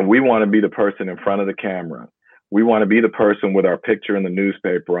 And we want to be the person in front of the camera. We want to be the person with our picture in the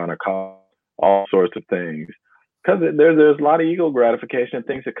newspaper on a call, all sorts of things. Because there's a lot of ego gratification and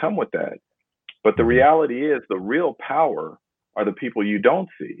things that come with that. But the reality is the real power are the people you don't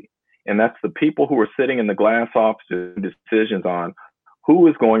see. And that's the people who are sitting in the glass offices decisions on who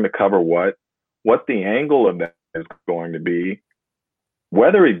is going to cover what the angle of that is going to be,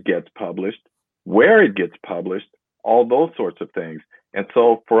 whether it gets published, where it gets published, all those sorts of things. And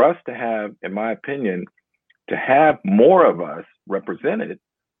so for us to have, in my opinion, to have more of us represented,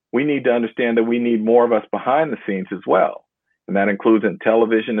 we need to understand that we need more of us behind the scenes as well. and that includes in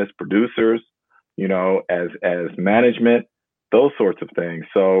television as producers, as management, those sorts of things.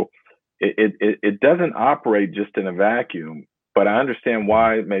 So it doesn't operate just in a vacuum. But I understand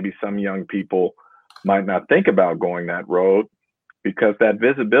why maybe some young people might not think about going that road, because that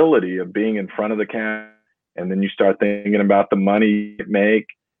visibility of being in front of the camera, and then you start thinking about the money you make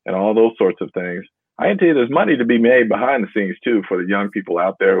and all those sorts of things. I can tell you there's money to be made behind the scenes too for the young people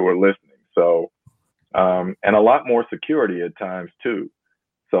out there who are listening. So, and a lot more security at times too.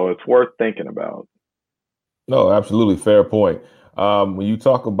 So it's worth thinking about. No, absolutely. Fair point. When you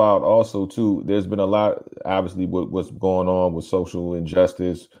talk about also too, there's been a lot, obviously, with what's going on with social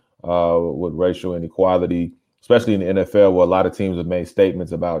injustice, with racial inequality, especially in the NFL, where a lot of teams have made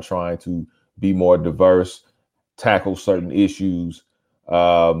statements about trying to be more diverse, tackle certain issues.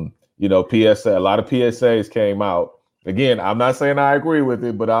 PSA, a lot of PSAs came out. Again, I'm not saying I agree with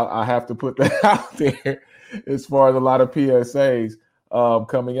it, but I have to put that out there as far as a lot of PSAs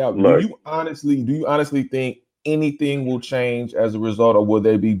coming out. Look, do you honestly think anything will change as a result, or will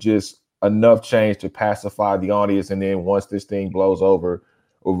there be just enough change to pacify the audience, and then once this thing blows over,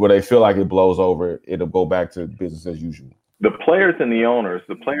 or will they feel like it blows over, it'll go back to business as usual? The players and the owners,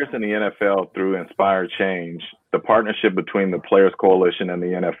 the players in the NFL through Inspire Change, the partnership between the Players Coalition and the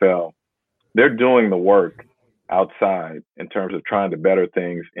NFL, they're doing the work outside in terms of trying to better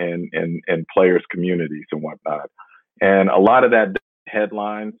things in players' communities and whatnot. And a lot of that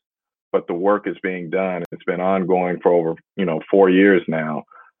headlines, but the work is being done. It's been ongoing for over 4 years now.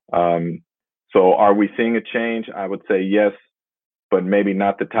 So are we seeing a change? I would say yes, but maybe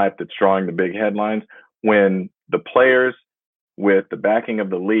not the type that's drawing the big headlines. When the players, with the backing of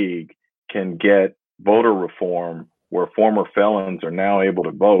the league, can get voter reform where former felons are now able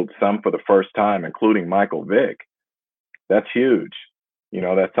to vote, some for the first time, including Michael Vick, that's huge.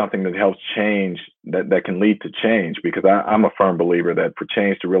 That's something that helps change, that can lead to change, because I'm a firm believer that for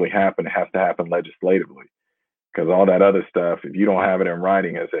change to really happen, it has to happen legislatively, because all that other stuff, if you don't have it in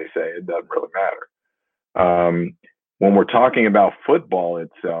writing, as they say, it doesn't really matter. When we're talking about football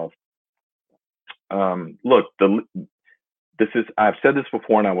itself, look, I've said this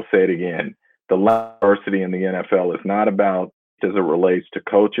before and I will say it again. The diversity in the NFL is not about, as it relates to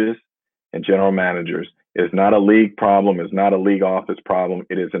coaches and general managers, is not a league problem, is not a league office problem.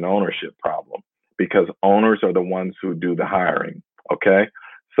 It is an ownership problem, because owners are the ones who do the hiring. Okay.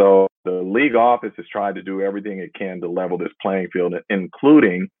 So the league office has tried to do everything it can to level this playing field,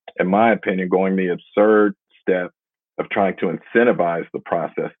 including, in my opinion, going the absurd step of trying to incentivize the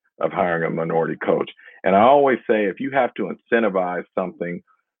process of hiring a minority coach. And I always say, if you have to incentivize something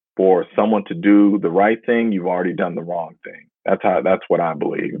for someone to do the right thing, you've already done the wrong thing. That's what I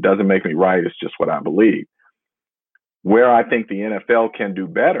believe. It doesn't make me right. It's just what I believe. Where I think the NFL can do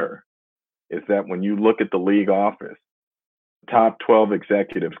better is that when you look at the league office, top 12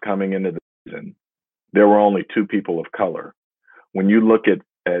 executives coming into the season, there were only 2 people of color. When you look at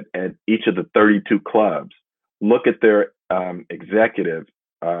each of the 32 clubs, look at their executive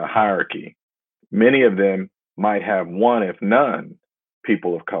hierarchy. Many of them might have one, if none,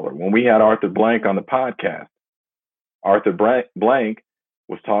 people of color. When we had Arthur Blank on the podcast, Arthur Blank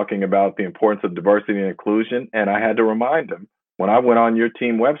was talking about the importance of diversity and inclusion, and I had to remind him, when I went on your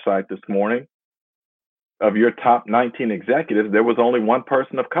team website this morning, of your top 19 executives, there was only 1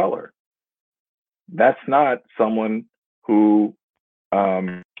 person of color. That's not someone who,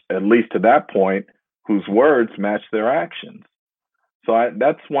 at least to that point, whose words match their actions. So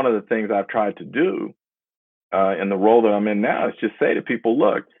that's one of the things I've tried to do in the role that I'm in now, is just say to people,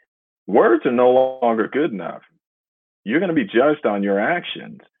 look, words are no longer good enough. You're going to be judged on your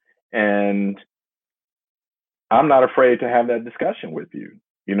actions. And I'm not afraid to have that discussion with you,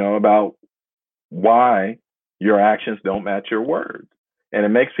 about why your actions don't match your words. And it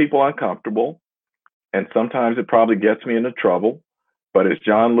makes people uncomfortable. And sometimes it probably gets me into trouble. But as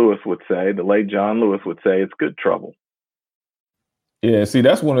John Lewis would say, the late John Lewis would say, it's good trouble. Yeah, see,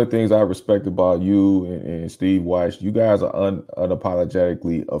 that's one of the things I respect about you and Steve Wyche. You guys are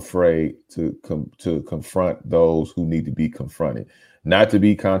unapologetically afraid to confront those who need to be confronted, not to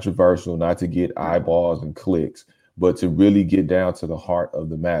be controversial, not to get eyeballs and clicks, but to really get down to the heart of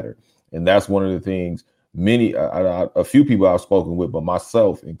the matter. And that's one of the things a few people I've spoken with, but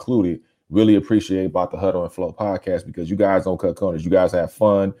myself included, really appreciate about the Huddle and Flow podcast, because you guys don't cut corners. You guys have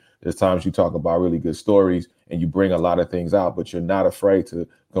fun. There's times you talk about really good stories and you bring a lot of things out, but you're not afraid to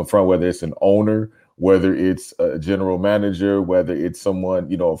confront, whether it's an owner, whether it's a general manager, whether it's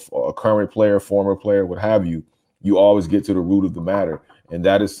someone, a current player, former player, what have you. You always get to the root of the matter. And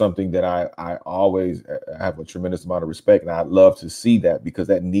that is something that I always have a tremendous amount of respect. And I'd love to see that, because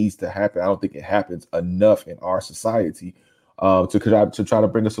that needs to happen. I don't think it happens enough in our society. to try to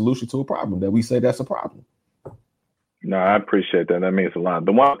bring a solution to a problem that we say that's a problem. No, I appreciate that. That means a lot.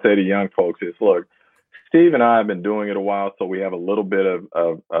 The one I say to young folks is, look, Steve and I have been doing it a while, so we have a little bit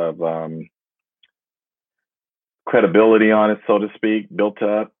of credibility on it, so to speak, built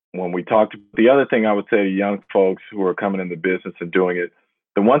up. When we talk to the other thing I would say to young folks who are coming into business and doing it,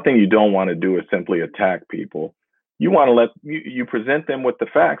 the one thing you don't want to do is simply attack people. You want to let you present them with the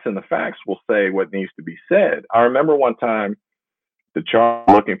facts, and the facts will say what needs to be said. I remember one time the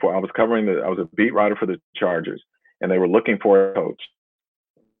Chargers I was a beat writer for the Chargers, and they were looking for a coach.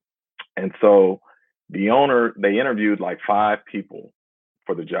 And so the owner, they interviewed like 5 people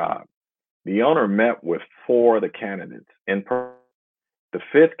for the job. The owner met with 4 of the candidates in person. The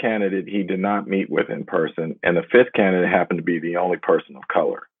 5th candidate he did not meet with in person, and the 5th candidate happened to be the only person of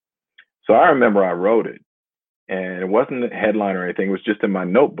color. So I remember I wrote it, and it wasn't a headline or anything. It was just in my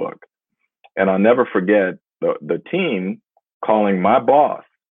notebook. And I'll never forget the team calling my boss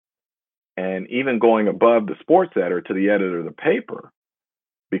and even going above the sports editor to the editor of the paper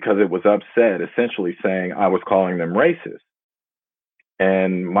because it was upset, essentially saying I was calling them racist.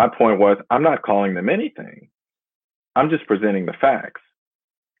 And my point was, I'm not calling them anything. I'm just presenting the facts.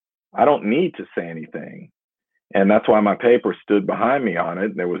 I don't need to say anything. And that's why my paper stood behind me on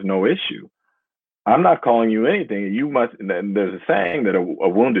it. And there was no issue. I'm not calling you anything. You must, there's a saying that a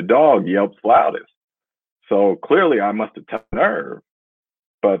wounded dog yelps loudest. So clearly I must have touched a nerve.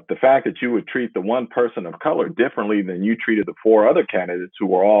 But the fact that you would treat the one person of color differently than you treated the 4 other candidates who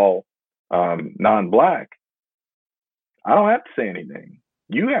were all non-Black, I don't have to say anything.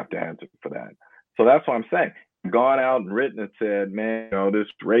 You have to answer for that. So that's what I'm saying. Gone out and written and said, man, this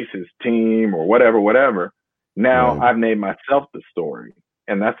racist team or whatever. Now I've made myself the story.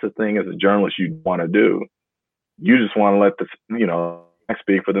 And that's the thing as a journalist you want to do. You just want to let the,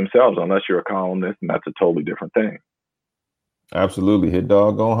 speak for themselves unless you're a columnist, and that's a totally different thing. Absolutely. Hit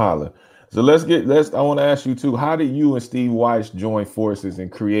dog, gon' holler. So I want to ask you too, how did you and Steve Wyche join forces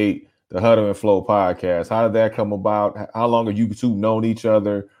and create the Huddle and Flow podcast? How did that come about? How long have you two known each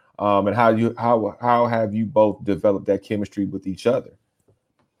other? And how have you both developed that chemistry with each other?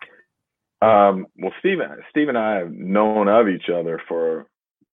 Well, Steve and I have known of each other for,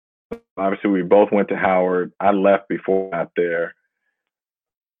 obviously we both went to Howard. I left before I got there.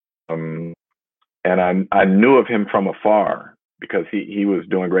 And I knew of him from afar because he was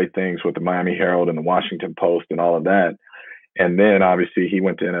doing great things with the Miami Herald and the Washington Post and all of that. And then obviously he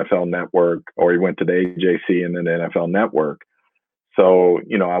went to NFL Network, or he went to the AJC and then the NFL Network. So,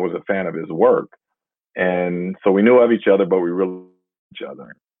 I was a fan of his work. And so we knew of each other, but we really loved each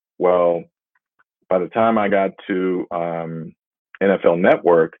other. Well, by the time I got to NFL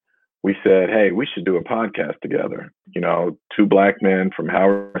Network, we said, hey, we should do a podcast together. 2 Black men from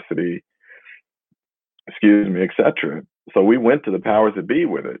Howard University, et cetera. So we went to the powers that be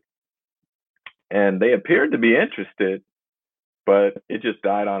with it. And they appeared to be interested, but it just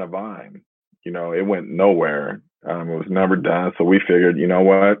died on a vine. It went nowhere. It was never done. So we figured, you know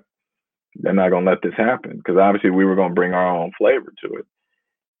what? They're not going to let this happen, because obviously we were going to bring our own flavor to it.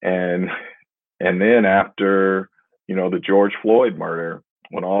 And then after, the George Floyd murder,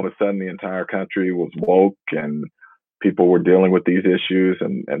 when all of a sudden the entire country was woke and people were dealing with these issues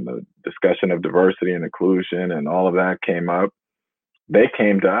and the discussion of diversity and inclusion and all of that came up, they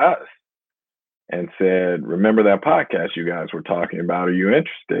came to us and said, remember that podcast you guys were talking about? Are you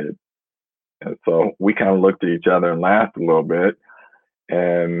interested? And so we kind of looked at each other and laughed a little bit.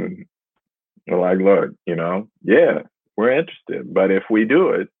 And we're like, look, yeah, we're interested. But if we do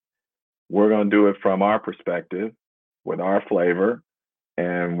it, we're going to do it from our perspective, with our flavor,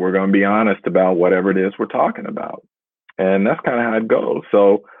 and we're going to be honest about whatever it is we're talking about. And that's kind of how it goes.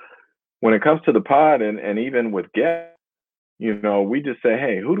 So when it comes to the pod and even with guests, we just say,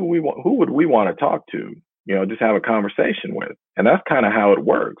 hey, who would we want to talk to? Just have a conversation with. And that's kind of how it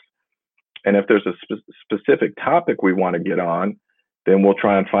works. And if there's a specific topic we want to get on, then we'll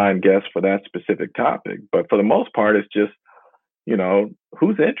try and find guests for that specific topic. But for the most part, it's just,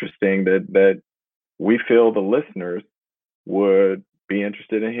 who's interesting that we feel the listeners would be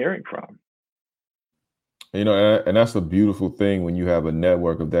interested in hearing from. And that's a beautiful thing when you have a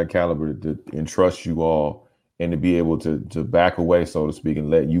network of that caliber to entrust you all and to be able to back away, so to speak,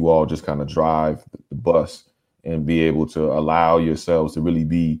 and let you all just kind of drive the bus and be able to allow yourselves to really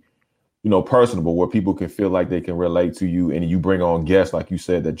be, personable, where people can feel like they can relate to you, and you bring on guests, like you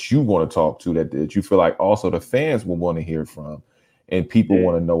said, that you want to talk to, that you feel like also the fans will want to hear from and people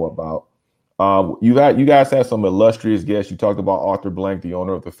want to know about. You guys had some illustrious guests. You talked about Arthur Blank, the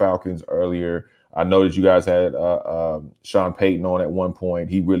owner of the Falcons, earlier. I know that you guys had Sean Payton on at one point.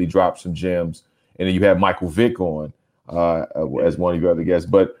 He really dropped some gems. And then you had Michael Vick on. as one of your other guests.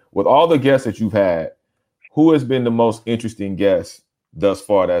 But with all the guests that you've had, who has been the most interesting guest thus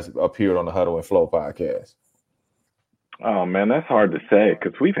far that's appeared on the Huddle and Flow podcast? Oh man, that's hard to say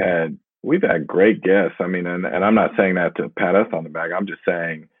because we've had great guests. I mean, and I'm not saying that to pat us on the back. I'm just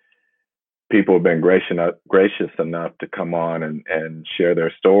saying people have been gracious enough to come on and share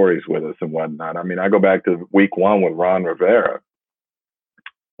their stories with us and whatnot. I mean, I go back to week 1 with Ron Rivera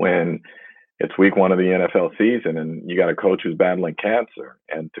when it's week 1 of the NFL season and you got a coach who's battling cancer,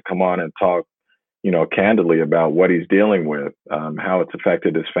 and to come on and talk, candidly about what he's dealing with, how it's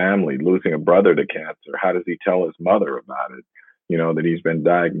affected his family, losing a brother to cancer. How does he tell his mother about it? That he's been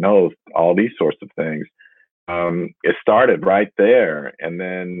diagnosed, all these sorts of things. It started right there. And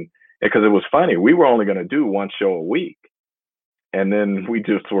then, because it was funny, we were only going to do 1 show a week. And then we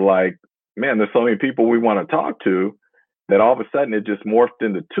just were like, man, there's so many people we want to talk to that all of a sudden it just morphed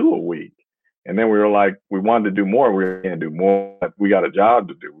into 2 a week. And then we were like, we wanted to do more. We can't do more. We got a job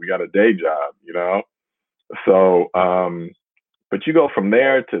to do. We got a day job, So, but you go from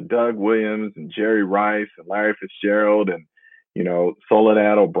there to Doug Williams and Jerry Rice and Larry Fitzgerald and,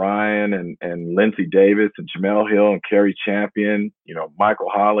 Soledad O'Brien and Lindsey Davis and Jamel Hill and Kerry Champion, Michael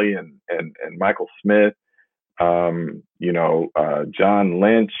Holley and Michael Smith, John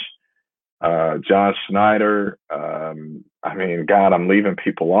Lynch, John Schneider. I mean, God, I'm leaving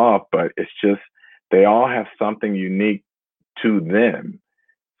people off, but it's just, they all have something unique to them.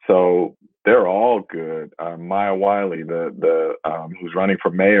 So they're all good. Maya Wiley, the who's running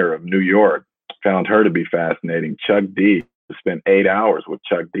for mayor of New York, found her to be fascinating. Chuck D, spent 8 hours with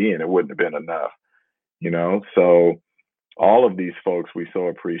Chuck D and it wouldn't have been enough, So all of these folks we so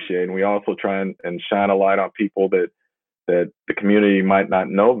appreciate. And we also try and shine a light on people that the community might not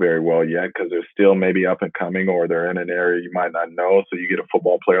know very well yet because they're still maybe up and coming, or they're in an area you might not know. So you get a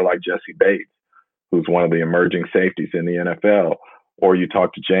football player like Jesse Bates, who's one of the emerging safeties in the NFL, or you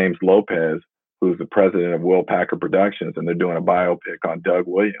talk to James Lopez, who's the president of Will Packer Productions, and they're doing a biopic on Doug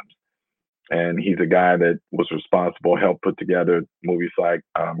Williams. And he's a guy that was responsible, helped put together movies like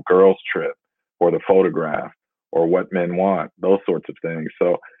Girls Trip or The Photograph or What Men Want, those sorts of things.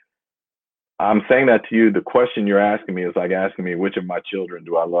 So I'm saying that to you. The question you're asking me is like asking me, which of my children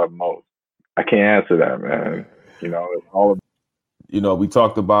do I love most? I can't answer that, man. It's all of we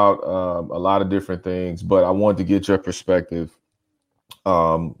talked about a lot of different things, but I wanted to get your perspective.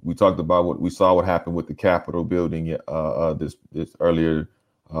 We talked about what happened with the Capitol building this earlier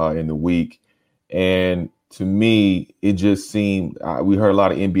in the week. And to me, it just seemed, we heard a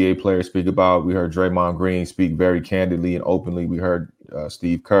lot of NBA players speak about, we heard Draymond Green speak very candidly and openly. We heard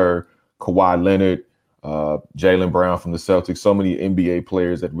Steve Kerr, Kawhi Leonard, Jaylen Brown from the Celtics, so many NBA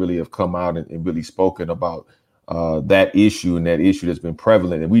players that really have come out and really spoken about that issue, and that issue that's been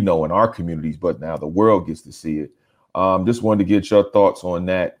prevalent. And we know in our communities, but now the world gets to see it. Just wanted to get your thoughts on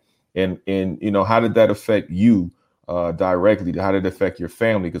that. And how did that affect you directly? How did it affect your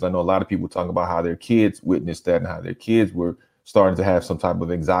family? Because I know a lot of people talk about how their kids witnessed that and how their kids were starting to have some type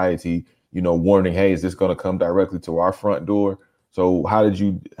of anxiety, warning, hey, is this going to come directly to our front door? So how did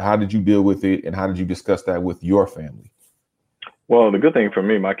you deal with it, and how did you discuss that with your family? Well, the good thing for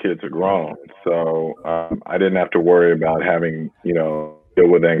me, my kids are grown, so I didn't have to worry about having, deal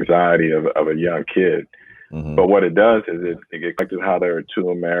with anxiety of a young kid. Mm-hmm. But what it does is it reflected how there are 2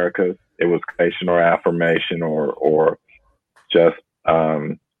 Americas. It was creation or affirmation or just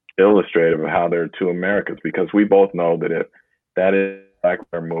illustrative of how there are 2 Americas, because we both know that if that is Black Lives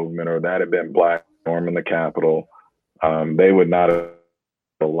Matter movement or that had been Black storming the Capitol, they would not have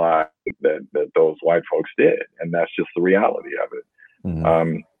allowed that those white folks did. And that's just the reality of it.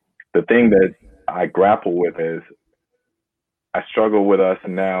 Mm-hmm. The thing that I grapple with is I struggle with us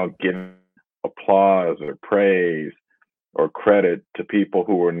now giving applause or praise or credit to people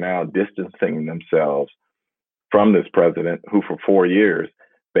who are now distancing themselves from this president who for 4 years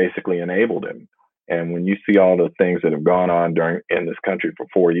basically enabled him. And when you see all the things that have gone on in this country for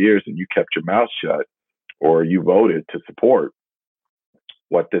 4 years and you kept your mouth shut, or you voted to support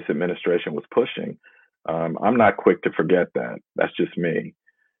what this administration was pushing, I'm not quick to forget that. That's just me.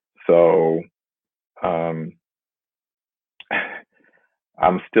 So I'm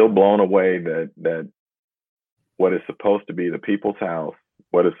still blown away that what is supposed to be the people's house,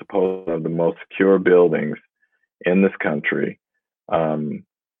 what is supposed to be the most secure buildings in this country,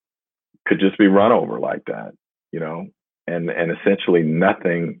 could just be run over like that, and essentially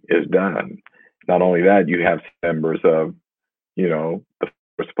nothing is done. Not only that, you have members of,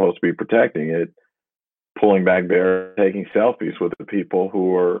 we're supposed to be protecting it, pulling back barriers, taking selfies with the people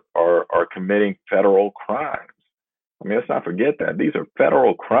who are committing federal crimes. I mean, let's not forget that these are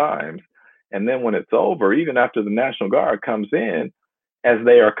federal crimes, And then when it's over, even after the National Guard comes in, as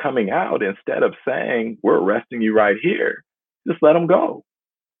they are coming out, instead of saying, we're arresting you right here, just let them go.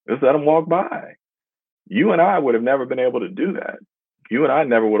 Just let them walk by. You and I would have never been able to do that. You and I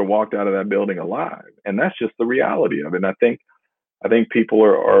never would have walked out of that building alive. And that's just the reality of it. And I think people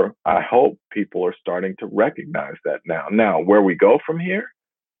are I hope people are starting to recognize that now. Now, where we go from here,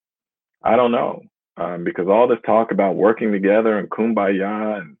 I don't know. Because all this talk about working together and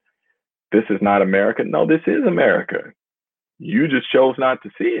kumbaya and this is not America. No, this is America. You just chose not to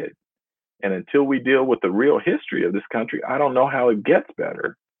see it. And until we deal with the real history of this country, I don't know how it gets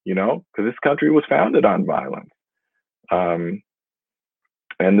better, because this country was founded on violence.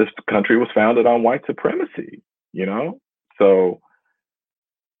 And this country was founded on white supremacy, So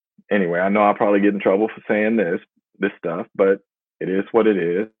anyway, I know I'll probably get in trouble for saying this stuff, but it is what it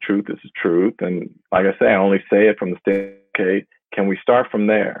is. Truth is the truth. And like I say, I only say it from the standpoint, okay, can we start from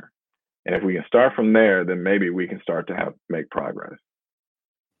there? And if we can start from there, then maybe we can start to make progress.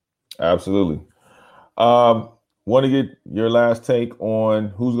 Absolutely. Want to get your last take on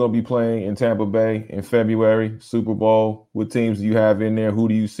who's going to be playing in Tampa Bay in February, Super Bowl? What teams do you have in there? Who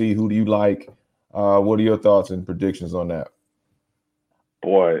do you see? Who do you like? What are your thoughts and predictions on that?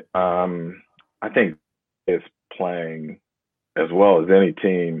 Boy, I think it's playing as well as any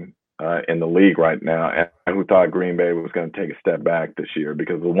team in the league right now, and who thought Green Bay was going to take a step back this year,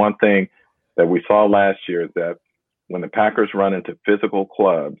 because the one thing that we saw last year is that when the Packers run into physical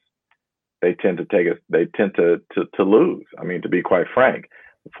clubs, they tend to lose. I mean, to be quite frank,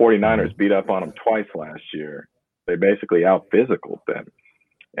 the 49ers beat up on them twice last year. They basically out-physicaled them.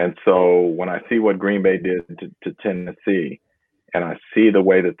 And so when I see what Green Bay did to Tennessee, and I see the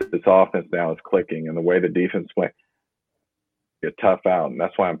way that this offense now is clicking and the way the defense playing, a tough out, and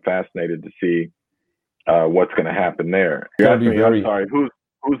that's why I'm fascinated to see what's going to happen there. I'm sorry, who's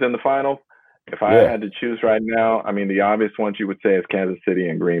in the finals? If I had to choose right now, I mean, the obvious ones you would say is Kansas City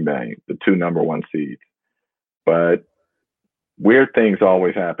and Green Bay, the two number one seeds. But weird things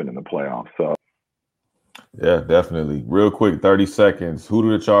always happen in the playoffs. So, yeah, definitely. Real quick, 30 seconds. Who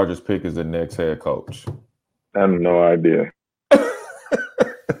do the Chargers pick as the next head coach? I have no idea.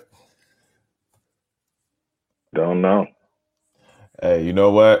 Don't know. Hey, you know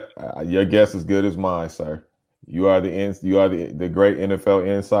what? Your guess is good as mine, sir. You are the great NFL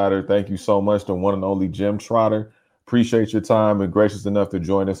insider. Thank you so much, the one and only Jim Trotter. Appreciate your time and gracious enough to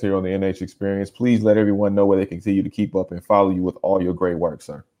join us here on the NH Experience. Please let everyone know where they can continue to keep up and follow you with all your great work,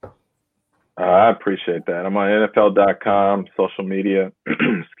 sir. I appreciate that. I'm on NFL.com, social media,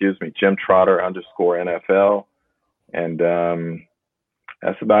 excuse me, Jim Trotter _NFL. And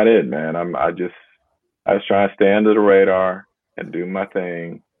that's about it, man. I just try to stay under the radar and do my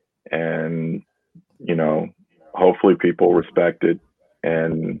thing. And, hopefully people respect it.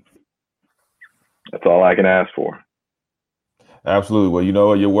 And that's all I can ask for. Absolutely. Well, you know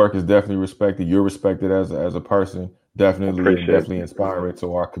what? Your work is definitely respected. You're respected as a person. Definitely inspiring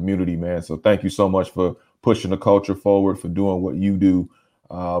to our community, man. So thank you so much for pushing the culture forward, for doing what you do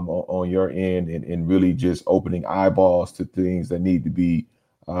on your end, and really just opening eyeballs to things that need to be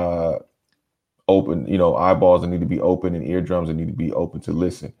open, eyeballs that need to be open and eardrums that need to be open to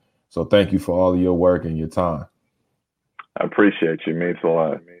listen. So thank you for all of your work and your time. I appreciate you. It means a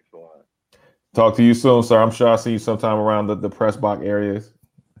lot. Talk to you soon, sir. I'm sure I'll see you sometime around the press box areas.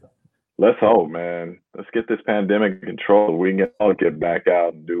 Let's hope, man. Let's get this pandemic in control. We can all get back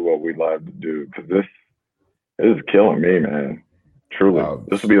out and do what we love to do, because this is killing me, man. Truly.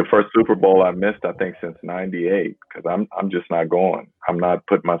 This will be the first Super Bowl I've missed, I think, since '98, because I'm just not going. I'm not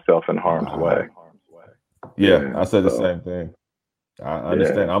putting myself in harm's way. Yeah, I said the same thing. I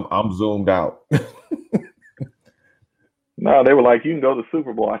understand. Yeah. I'm zoomed out. No, they were like, you can go to the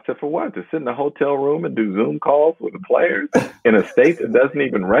Super Bowl. I said, for what? To sit in a hotel room and do Zoom calls with the players in a state that doesn't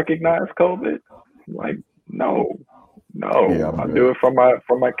even recognize COVID? I'm like, no. Yeah, I'll do it from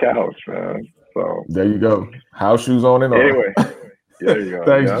my couch, man. So there you go. House shoes on and on. Anyway, there you go.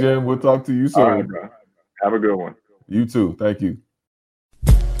 Thanks, Jim. We'll talk to you soon. All right, bro. Have a good one. You too. Thank you.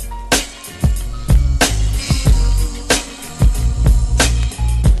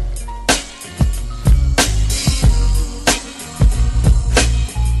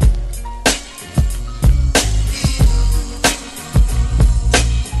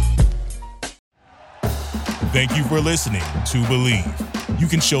 Thank you for listening to Believe. You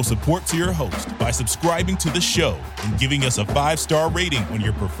can show support to your host by subscribing to the show and giving us a 5-star rating on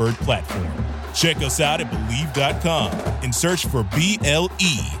your preferred platform. Check us out at Believe.com and search for BLEAV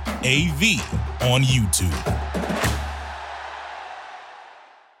on YouTube.